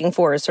people are looking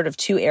for is sort of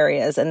two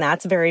areas. And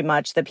that's very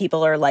much that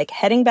people are like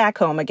heading back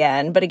home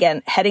again, but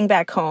again, heading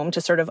back home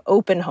to sort of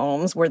open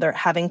homes where they're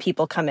having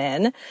people come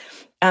in.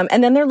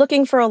 And then they're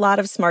looking for a lot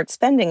of smart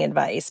spending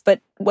advice.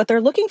 But what they're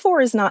looking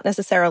for is not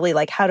necessarily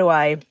like, how do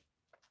I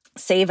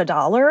save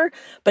 $1,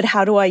 but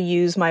how do I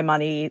use my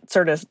money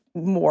sort of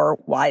more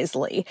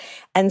wisely?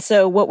 And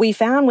so what we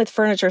found with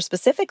furniture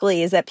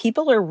specifically is that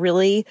people are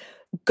really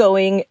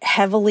going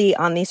heavily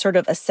on these sort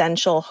of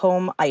essential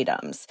home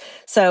items.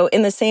 So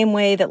in the same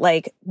way that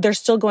like they're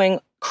still going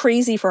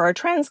crazy for our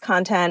trends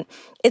content,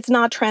 it's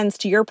not trends,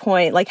 to your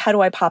point, like how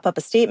do I pop up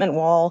a statement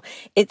wall?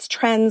 It's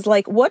trends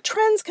like, what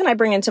trends can I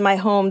bring into my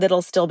home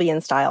that'll still be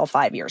in style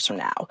 5 years from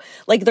now?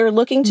 Like they're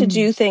looking to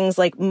do things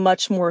like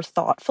much more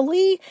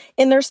thoughtfully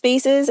in their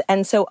spaces.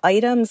 And so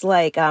items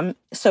like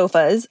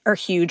sofas are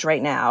huge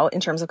right now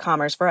in terms of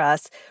commerce for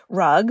us.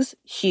 Rugs,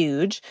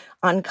 huge.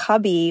 On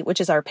Cubby,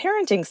 which is our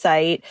parenting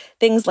site,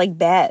 things like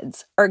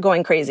beds are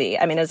going crazy.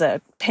 I mean, as a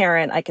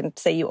parent, I can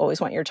say you always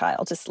want your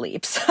child to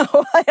sleep. So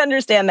I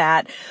understand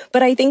that.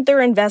 But I think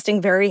they're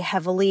investing very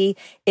heavily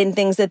in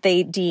things that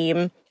they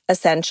deem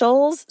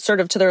essentials sort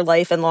of to their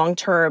life and long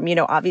term.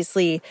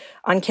 Obviously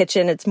on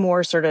kitchen, it's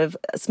more sort of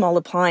small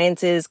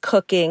appliances,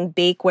 cooking,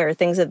 bakeware,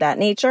 things of that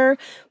nature.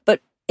 But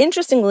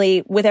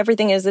interestingly, with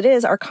everything as it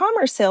is, our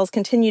commerce sales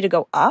continue to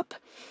go up.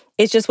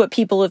 It's just what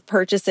people are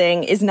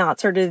purchasing is not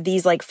sort of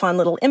these like fun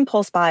little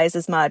impulse buys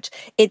as much.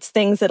 It's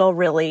things that'll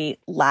really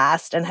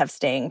last and have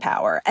staying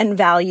power and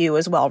value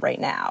as well right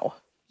now.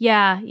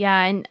 Yeah,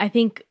 yeah. And I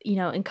think,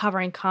 in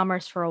covering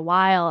commerce for a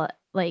while,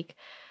 like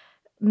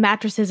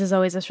mattresses is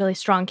always this really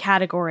strong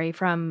category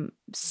from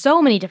so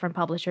many different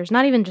publishers,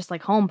 not even just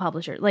like home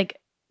publishers,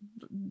 like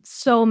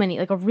so many,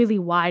 like a really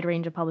wide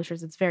range of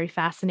publishers. It's very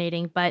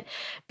fascinating. But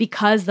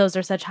because those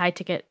are such high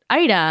ticket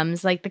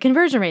items, like the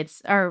conversion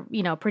rates are,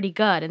 pretty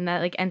good. And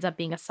that like ends up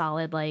being a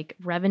solid like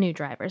revenue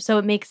driver. So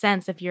it makes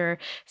sense if you're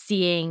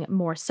seeing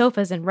more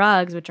sofas and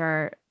rugs, which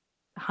are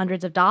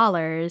hundreds of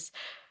dollars,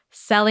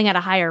 selling at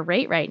a higher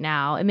rate right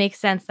now. It makes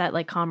sense that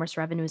like commerce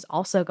revenue is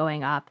also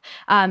going up.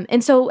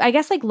 And so I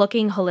guess like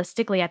looking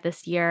holistically at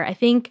this year, I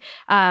think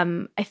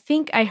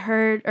I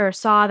heard or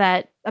saw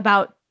that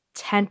about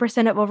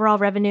 10% of overall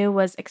revenue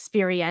was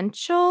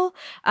experiential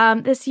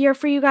this year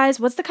for you guys.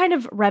 What's the kind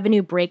of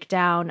revenue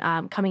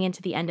breakdown coming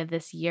into the end of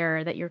this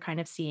year that you're kind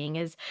of seeing?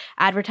 Is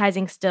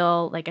advertising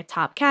still like a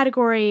top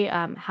category?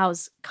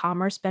 How's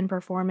commerce been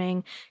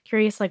performing?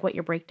 Curious like what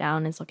your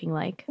breakdown is looking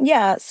like.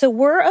 Yeah, so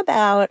we're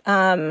about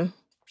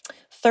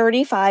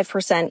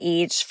 35%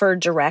 each for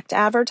direct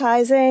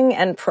advertising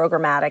and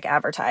programmatic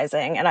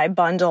advertising. And I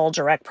bundle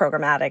direct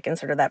programmatic in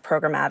sort of that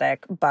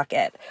programmatic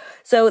bucket.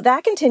 So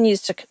that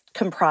continues to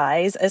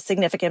comprise a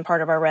significant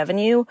part of our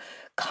revenue.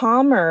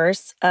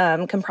 Commerce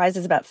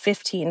comprises about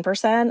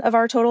 15% of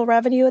our total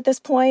revenue at this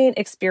point,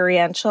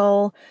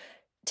 experiential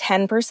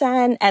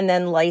 10%, and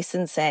then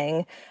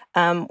licensing,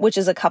 which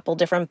is a couple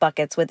different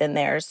buckets within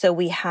there. So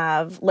we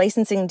have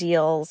licensing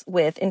deals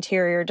with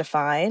Interior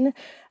Define,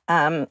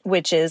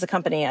 which is a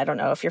company, I don't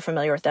know if you're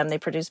familiar with them. They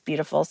produce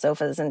beautiful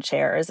sofas and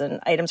chairs and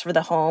items for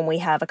the home. We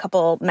have a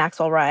couple,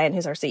 Maxwell Ryan,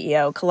 who's our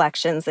CEO,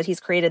 collections that he's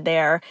created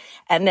there.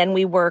 And then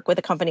we work with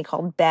a company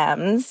called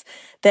BEMS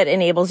that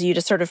enables you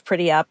to sort of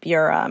pretty up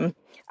your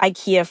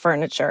IKEA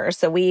furniture.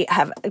 So we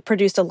have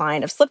produced a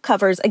line of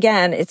slipcovers.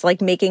 Again, it's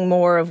like making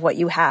more of what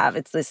you have.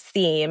 It's this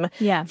theme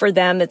for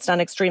them that's done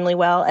extremely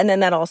well. And then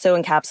that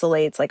also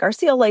encapsulates like our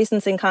seal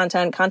licensing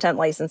content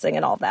licensing,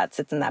 and all that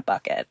sits in that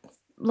bucket.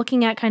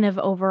 Looking at kind of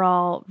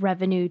overall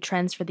revenue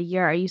trends for the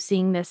year, are you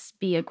seeing this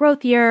be a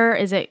growth year?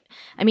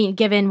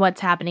 Given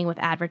what's happening with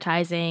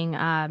advertising,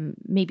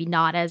 maybe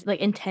not as like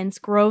intense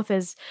growth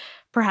as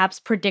perhaps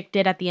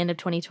predicted at the end of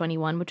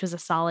 2021, which was a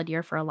solid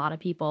year for a lot of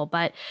people.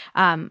 But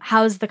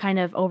how's the kind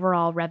of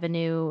overall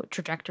revenue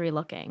trajectory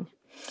looking?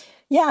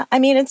 Yeah,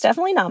 it's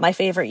definitely not my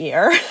favorite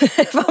year,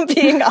 if I'm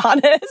being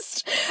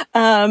honest.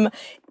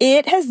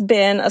 It has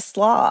been a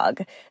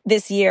slog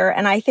this year.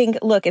 And I think,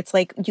 look, it's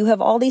like you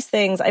have all these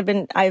things. I've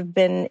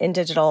been in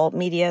digital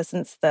media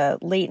since the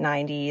late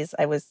 90s.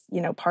 I was,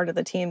 part of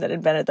the team that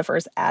invented the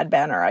first ad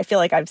banner. I feel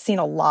like I've seen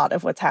a lot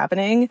of what's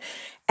happening.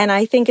 And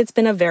I think it's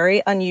been a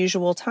very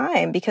unusual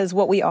time because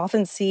what we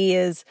often see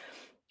is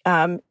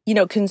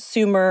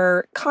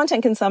consumer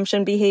content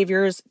consumption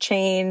behaviors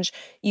change.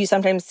 You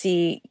sometimes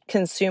see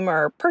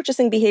consumer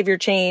purchasing behavior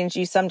change.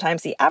 You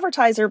sometimes see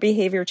advertiser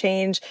behavior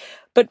change,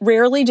 but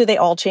rarely do they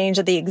all change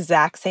at the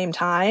exact same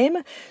time.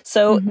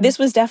 So this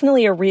was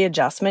definitely a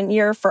readjustment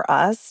year for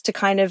us to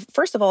kind of,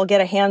 first of all, get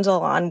a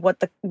handle on what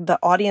the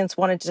audience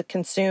wanted to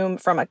consume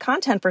from a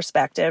content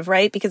perspective,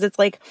 right? Because it's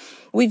like,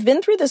 we've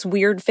been through this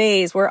weird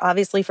phase where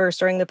obviously first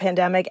during the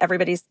pandemic,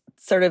 everybody's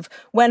sort of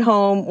went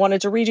home,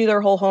 wanted to redo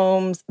their whole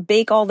homes,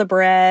 bake all the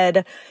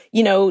bread,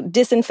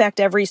 disinfect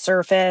every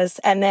surface.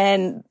 And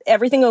then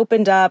everything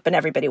opened up and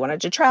everybody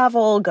wanted to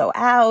travel, go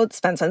out,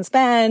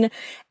 spend.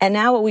 And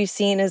now what we've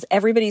seen is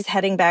everybody's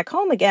heading back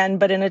home again,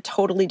 but in a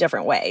totally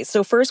different way.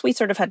 So first we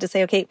sort of had to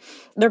say, okay,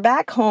 they're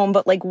back home,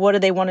 but like, what do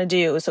they want to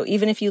do? So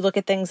even if you look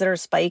at things that are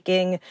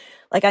spiking,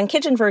 like on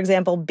Kitchen, for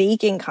example,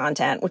 baking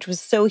content, which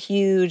was so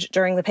huge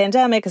during the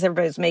pandemic because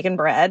everybody's making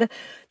bread,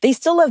 they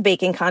still love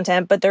baking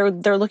content, but they're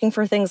looking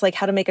for things like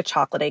how to make a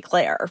chocolate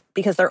eclair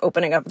because they're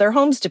opening up their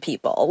homes to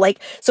people. Like,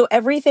 so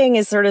everything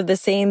is sort of the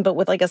same, but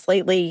with like a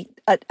slightly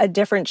a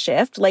different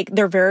shift. Like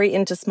they're very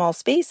into small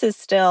spaces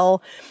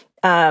still.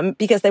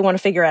 Because they want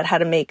to figure out how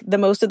to make the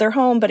most of their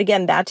home. But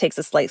again, that takes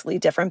a slightly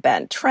different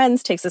bend.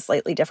 Trends takes a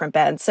slightly different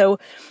bend. So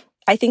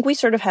I think we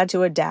sort of had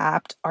to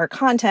adapt our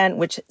content,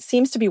 which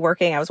seems to be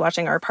working. I was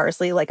watching our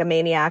Parsley like a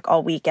maniac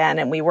all weekend,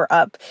 and we were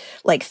up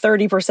like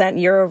 30%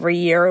 year over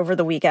year over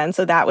the weekend.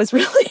 So that was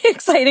really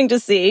exciting to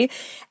see.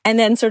 And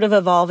then sort of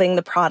evolving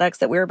the products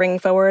that we were bringing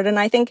forward. And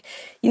I think,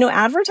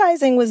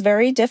 advertising was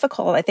very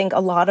difficult. I think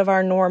a lot of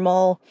our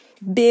normal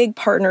big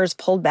partners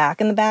pulled back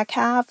in the back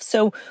half.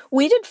 So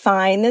we did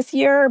fine this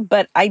year,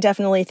 but I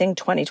definitely think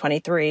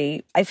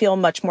 2023, I feel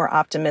much more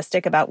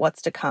optimistic about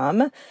what's to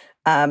come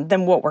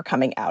than what we're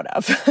coming out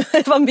of,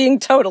 if I'm being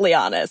totally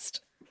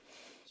honest.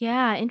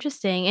 Yeah,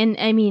 interesting.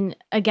 And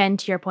again,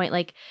 to your point,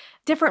 like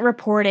different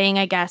reporting,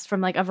 I guess,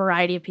 from like a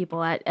variety of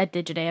people at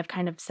Digiday have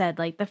kind of said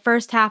like the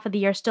first half of the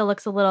year still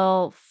looks a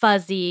little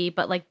fuzzy,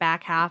 but like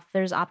back half,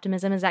 there's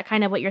optimism. Is that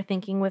kind of what you're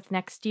thinking with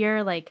next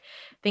year? Like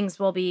things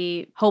will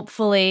be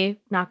hopefully,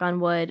 knock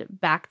on wood,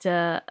 back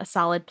to a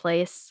solid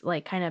place,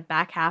 like kind of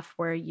back half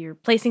where you're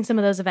placing some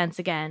of those events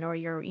again, or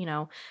you're,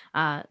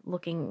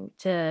 looking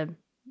to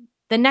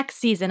the next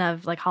season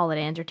of like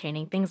holiday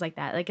entertaining, things like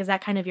that? Like, is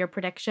that kind of your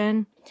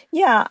prediction?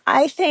 Yeah,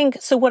 I think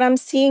so. What I'm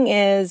seeing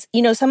is,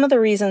 some of the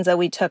reasons that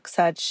we took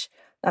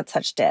not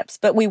such dips,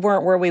 but we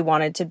weren't where we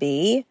wanted to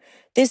be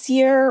this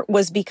year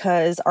was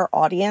because our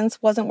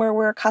audience wasn't where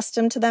we're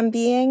accustomed to them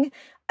being.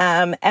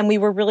 And we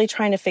were really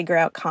trying to figure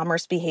out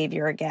commerce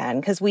behavior again,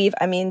 because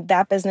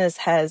that business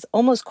has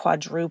almost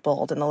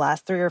quadrupled in the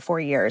last 3 or 4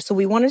 years. So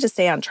we wanted to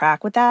stay on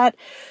track with that.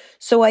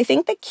 So I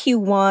think that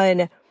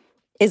Q1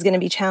 is going to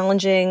be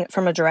challenging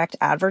from a direct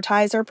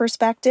advertiser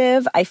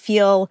perspective. I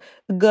feel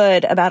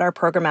good about our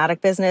programmatic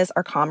business,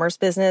 our commerce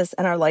business,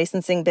 and our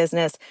licensing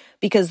business,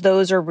 because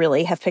those are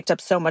really have picked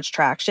up so much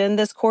traction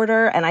this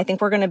quarter. And I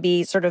think we're going to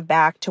be sort of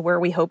back to where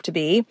we hope to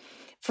be.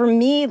 For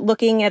me,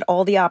 looking at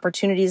all the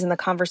opportunities and the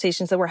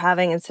conversations that we're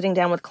having and sitting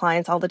down with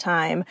clients all the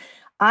time,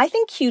 I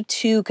think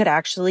Q2 could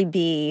actually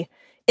be,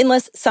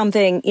 unless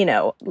something,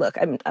 look,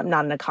 I'm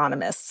not an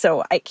economist,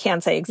 so I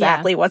can't say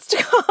exactly what's to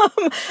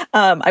come.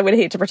 I would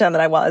hate to pretend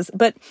that I was,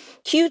 but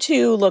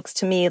Q2 looks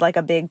to me like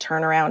a big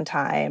turnaround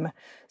time,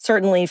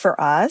 certainly for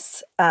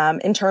us,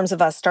 in terms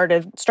of us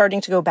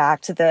starting to go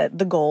back to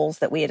the goals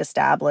that we had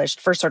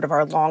established for sort of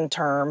our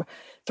long-term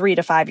 3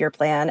 to 5 year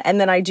plan. And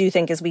then I do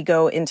think as we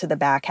go into the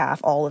back half,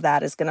 all of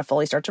that is going to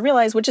fully start to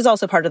realize, which is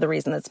also part of the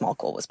reason that Small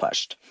Cool was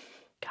pushed.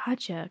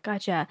 Gotcha.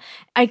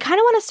 I kind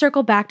of want to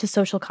circle back to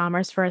social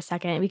commerce for a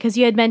second, because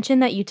you had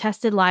mentioned that you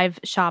tested live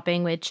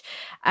shopping, which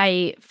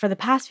for the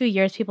past few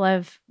years,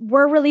 people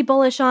were really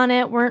bullish on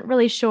it, weren't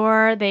really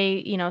sure.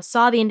 They,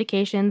 saw the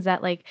indications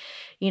that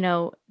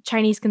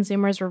Chinese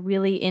consumers were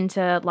really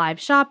into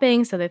live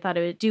shopping, so they thought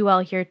it would do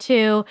well here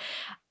too.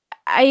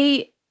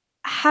 I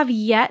have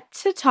yet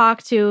to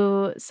talk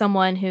to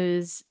someone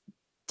who's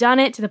done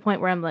it to the point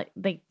where I'm like,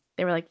 they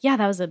were like, yeah,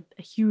 that was a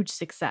huge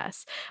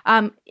success.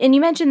 And you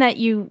mentioned that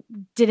you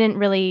didn't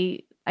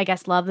really, I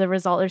guess, love the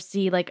result or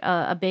see like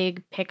a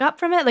big pickup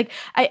from it. Like,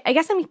 I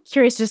guess I'm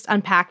curious to just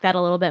unpack that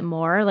a little bit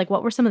more. Like,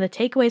 what were some of the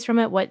takeaways from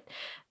it? What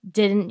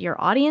didn't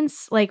your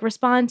audience like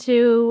respond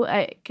to?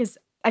 Because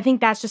I think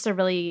that's just a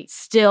really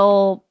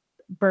still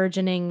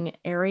burgeoning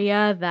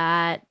area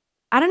that,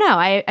 I don't know.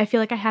 I feel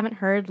like I haven't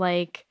heard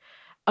like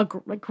a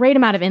great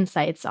amount of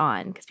insights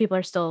on, because people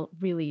are still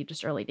really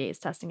just early days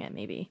testing it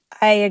maybe.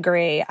 I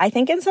agree. I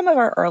think in some of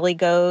our early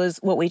goes,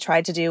 what we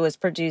tried to do was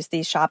produce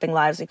these shopping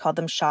lives. We called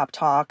them Shop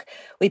Talk.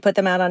 We put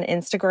them out on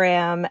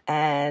Instagram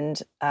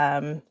and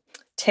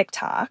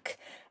TikTok.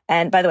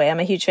 And by the way,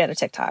 I'm a huge fan of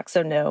TikTok,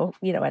 so no,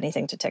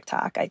 anything to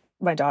TikTok.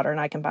 My daughter and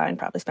I combined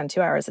probably spend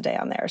 2 hours a day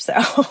on there. So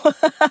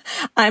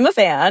I'm a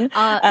fan.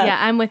 Yeah,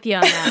 I'm with you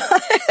on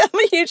that. I'm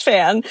a huge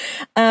fan.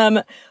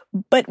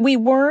 But we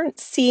weren't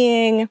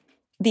seeing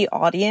the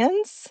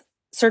audience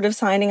sort of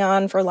signing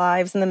on for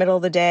lives in the middle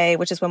of the day,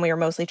 which is when we were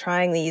mostly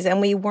trying these, and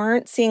we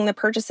weren't seeing the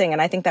purchasing.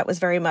 And I think that was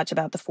very much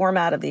about the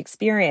format of the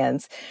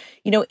experience.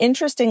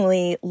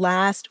 Interestingly,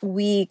 last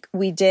week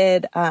we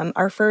did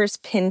our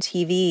first Pin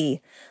TV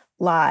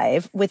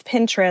live with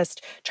Pinterest.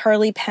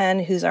 Charlie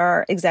Penn, who's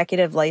our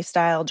executive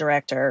lifestyle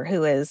director,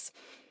 who is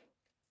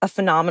a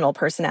phenomenal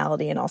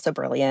personality and also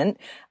brilliant.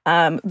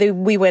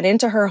 We went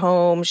into her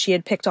home. She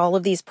had picked all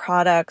of these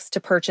products to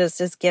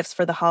purchase as gifts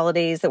for the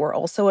holidays that were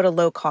also at a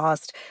low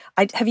cost.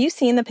 Have you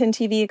seen the Pin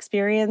TV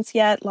experience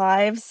yet,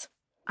 lives?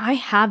 I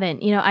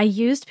haven't. I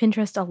used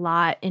Pinterest a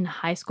lot in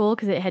high school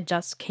because it had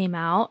just came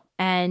out.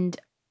 And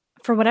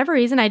for whatever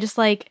reason, I just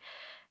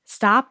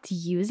stopped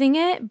using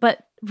it.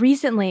 But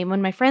recently,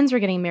 when my friends were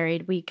getting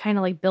married, we kind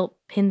of built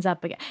pins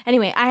up again.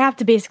 Anyway, I have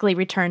to basically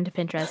return to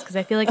Pinterest because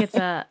I feel like it's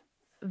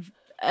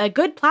a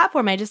good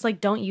platform. I just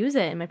don't use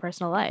it in my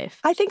personal life.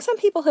 I think some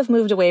people have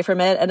moved away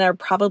from it and are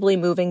probably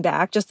moving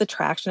back. Just the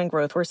traction and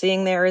growth we're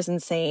seeing there is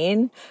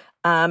insane.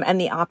 And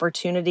the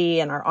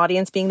opportunity and our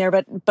audience being there.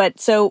 But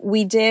so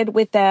we did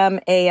with them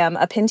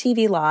a Pin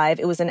TV live.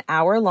 It was an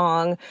hour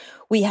long.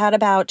 We had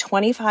about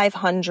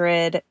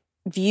 2,500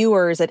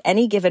 viewers at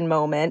any given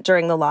moment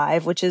during the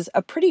live, which is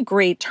a pretty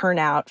great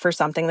turnout for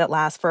something that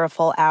lasts for a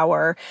full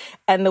hour.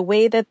 And the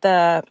way that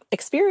the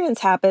experience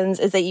happens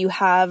is that you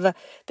have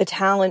the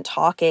talent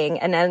talking,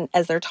 and then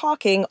as they're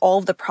talking, all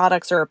of the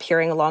products are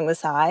appearing along the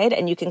side,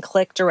 and you can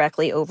click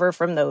directly over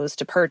from those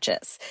to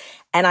purchase.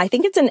 And I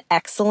think it's an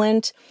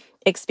excellent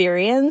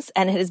experience,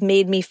 and it has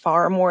made me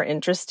far more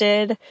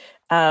interested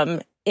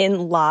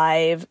in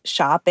live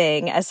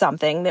shopping as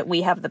something that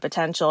we have the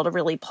potential to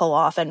really pull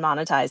off and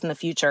monetize in the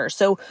future.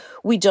 So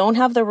we don't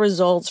have the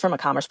results from a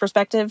commerce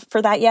perspective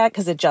for that yet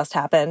because it just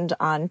happened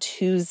on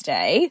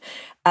Tuesday.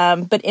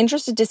 But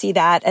interested to see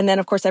that. And then,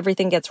 of course,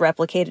 everything gets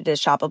replicated as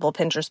shoppable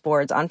Pinterest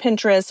boards on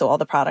Pinterest. So all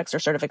the products are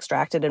sort of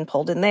extracted and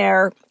pulled in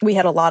there. We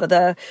had a lot of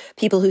the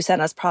people who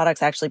sent us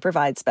products actually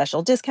provide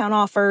special discount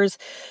offers.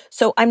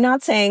 So I'm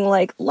not saying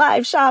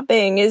live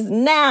shopping is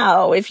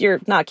now if you're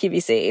not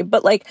QVC,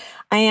 but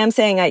I am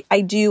saying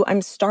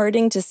I'm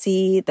starting to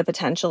see the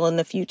potential in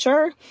the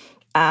future.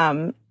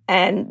 And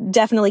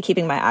definitely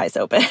keeping my eyes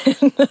open.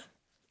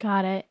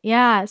 Got it.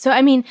 Yeah. So,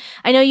 I mean,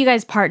 I know you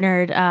guys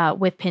partnered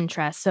with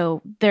Pinterest.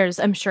 So there's,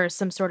 I'm sure,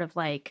 some sort of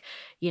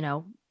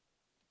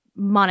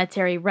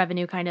monetary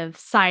revenue kind of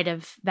side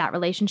of that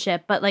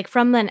relationship. But like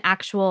from an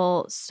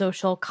actual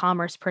social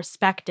commerce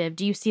perspective,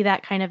 do you see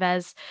that kind of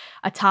as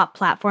a top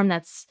platform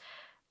that's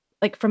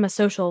like from a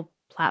social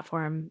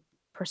platform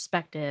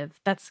perspective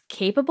that's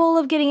capable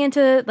of getting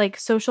into like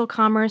social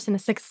commerce in a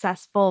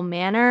successful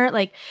manner?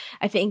 Like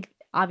I think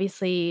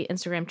obviously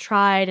Instagram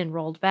tried and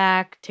rolled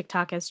back.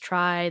 TikTok has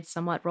tried,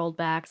 somewhat rolled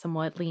back,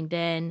 somewhat leaned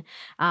in.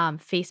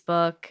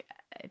 Facebook,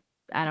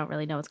 I don't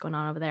really know what's going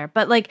on over there.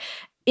 But like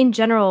in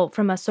general,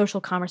 from a social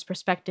commerce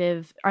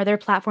perspective, are there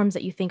platforms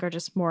that you think are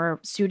just more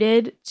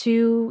suited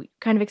to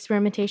kind of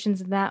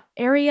experimentations in that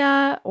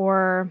area?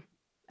 Or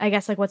I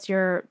guess like what's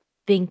your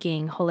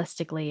thinking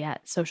holistically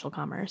at social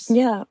commerce?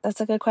 Yeah, that's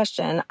a good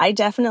question. I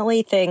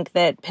definitely think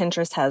that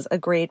Pinterest has a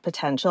great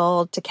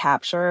potential to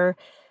capture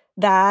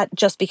that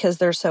just because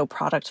they're so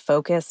product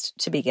focused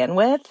to begin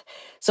with.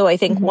 So I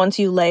think once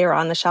you layer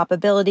on the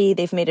shoppability,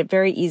 they've made it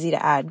very easy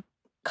to add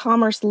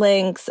commerce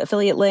links,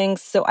 affiliate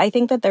links. So I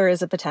think that there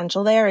is a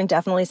potential there and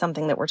definitely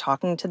something that we're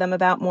talking to them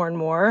about more and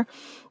more.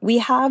 We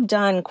have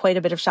done quite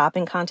a bit of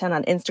shopping content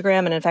on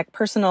Instagram. And in fact,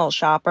 Personal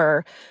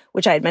Shopper,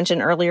 which I had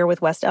mentioned earlier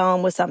with West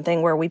Elm, was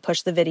something where we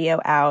pushed the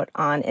video out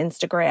on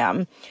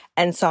Instagram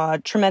and saw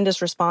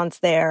tremendous response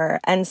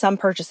there and some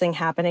purchasing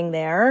happening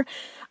there.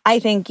 I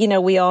think,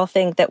 we all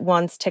think that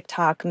once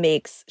TikTok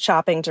makes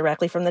shopping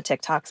directly from the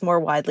TikToks more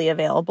widely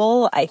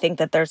available, I think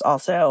that there's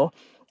also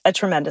a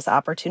tremendous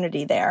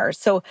opportunity there.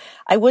 So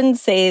I wouldn't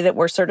say that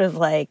we're sort of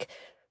like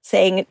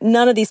saying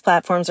none of these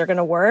platforms are going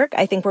to work.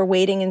 I think we're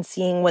waiting and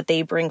seeing what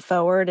they bring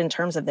forward in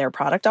terms of their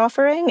product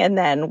offering, and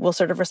then we'll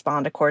sort of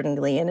respond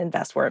accordingly and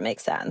invest where it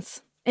makes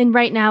sense. And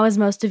right now, is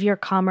most of your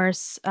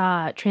commerce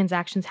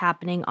transactions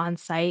happening on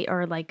site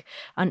or like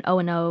on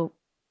O&O,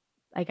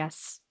 I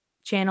guess,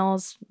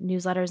 channels,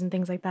 newsletters, and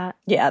things like that?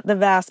 Yeah, the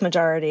vast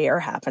majority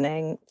are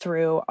happening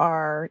through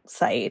our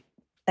site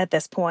at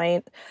this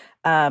point,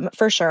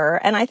 for sure.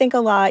 And I think a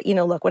lot,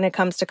 look, when it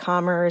comes to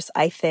commerce,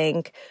 I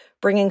think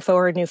bringing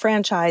forward new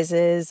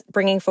franchises,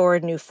 bringing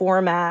forward new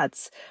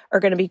formats are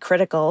going to be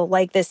critical.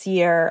 Like this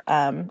year,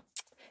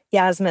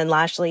 Yasmin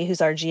Lashley,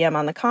 who's our GM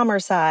on the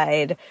commerce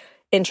side,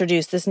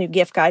 introduced this new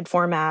gift guide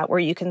format where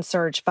you can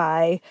search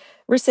by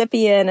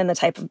recipient and the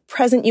type of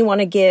present you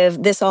want to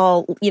give. This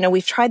all,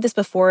 we've tried this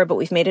before, but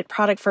we've made it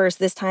product first.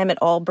 This time it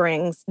all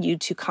brings you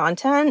to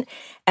content.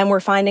 And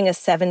we're finding a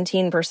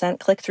 17%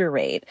 click-through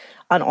rate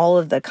on all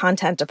of the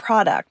content to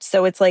product.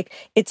 So it's like,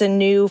 it's a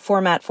new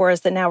format for us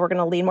that now we're going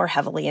to lean more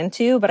heavily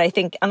into. But I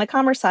think on the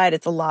commerce side,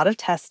 it's a lot of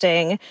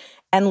testing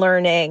and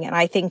learning. And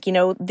I think,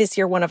 this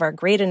year, one of our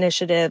great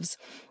initiatives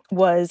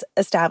was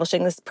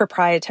establishing this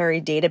proprietary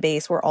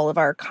database where all of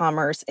our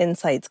commerce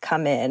insights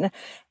come in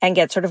and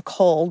get sort of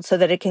culled so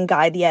that it can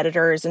guide the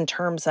editors in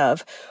terms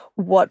of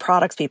what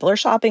products people are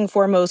shopping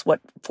for most, what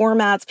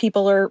formats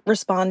people are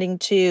responding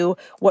to,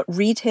 what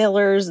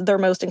retailers they're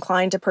most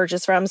inclined to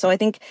purchase from. So I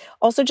think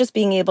also just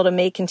being able to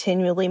make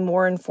continually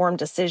more informed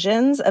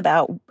decisions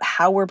about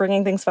how we're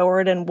bringing things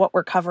forward and what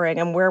we're covering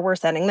and where we're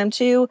sending them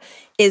to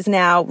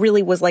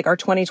was like our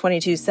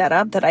 2022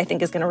 setup that I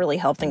think is going to really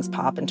help things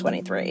pop in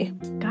 23.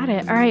 Got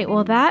it. All right.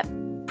 Well, that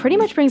pretty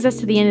much brings us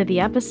to the end of the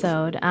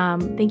episode.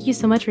 Thank you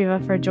so much, Riva,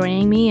 for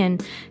joining me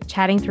and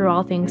chatting through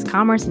all things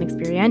commerce and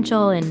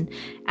experiential and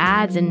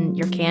ads and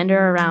your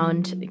candor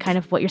around kind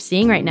of what you're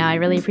seeing right now. I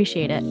really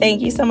appreciate it.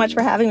 Thank you so much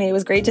for having me. It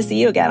was great to see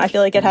you again. I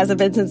feel like it hasn't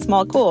been since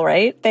Small Cool,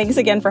 right? Thanks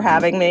again for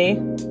having me.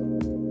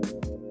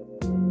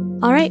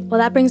 All right. Well,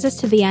 that brings us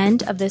to the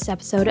end of this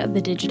episode of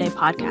the Digiday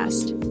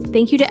podcast.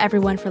 Thank you to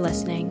everyone for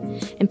listening.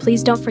 And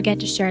please don't forget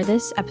to share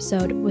this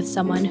episode with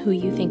someone who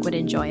you think would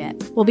enjoy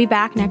it. We'll be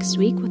back next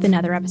week with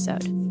another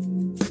episode.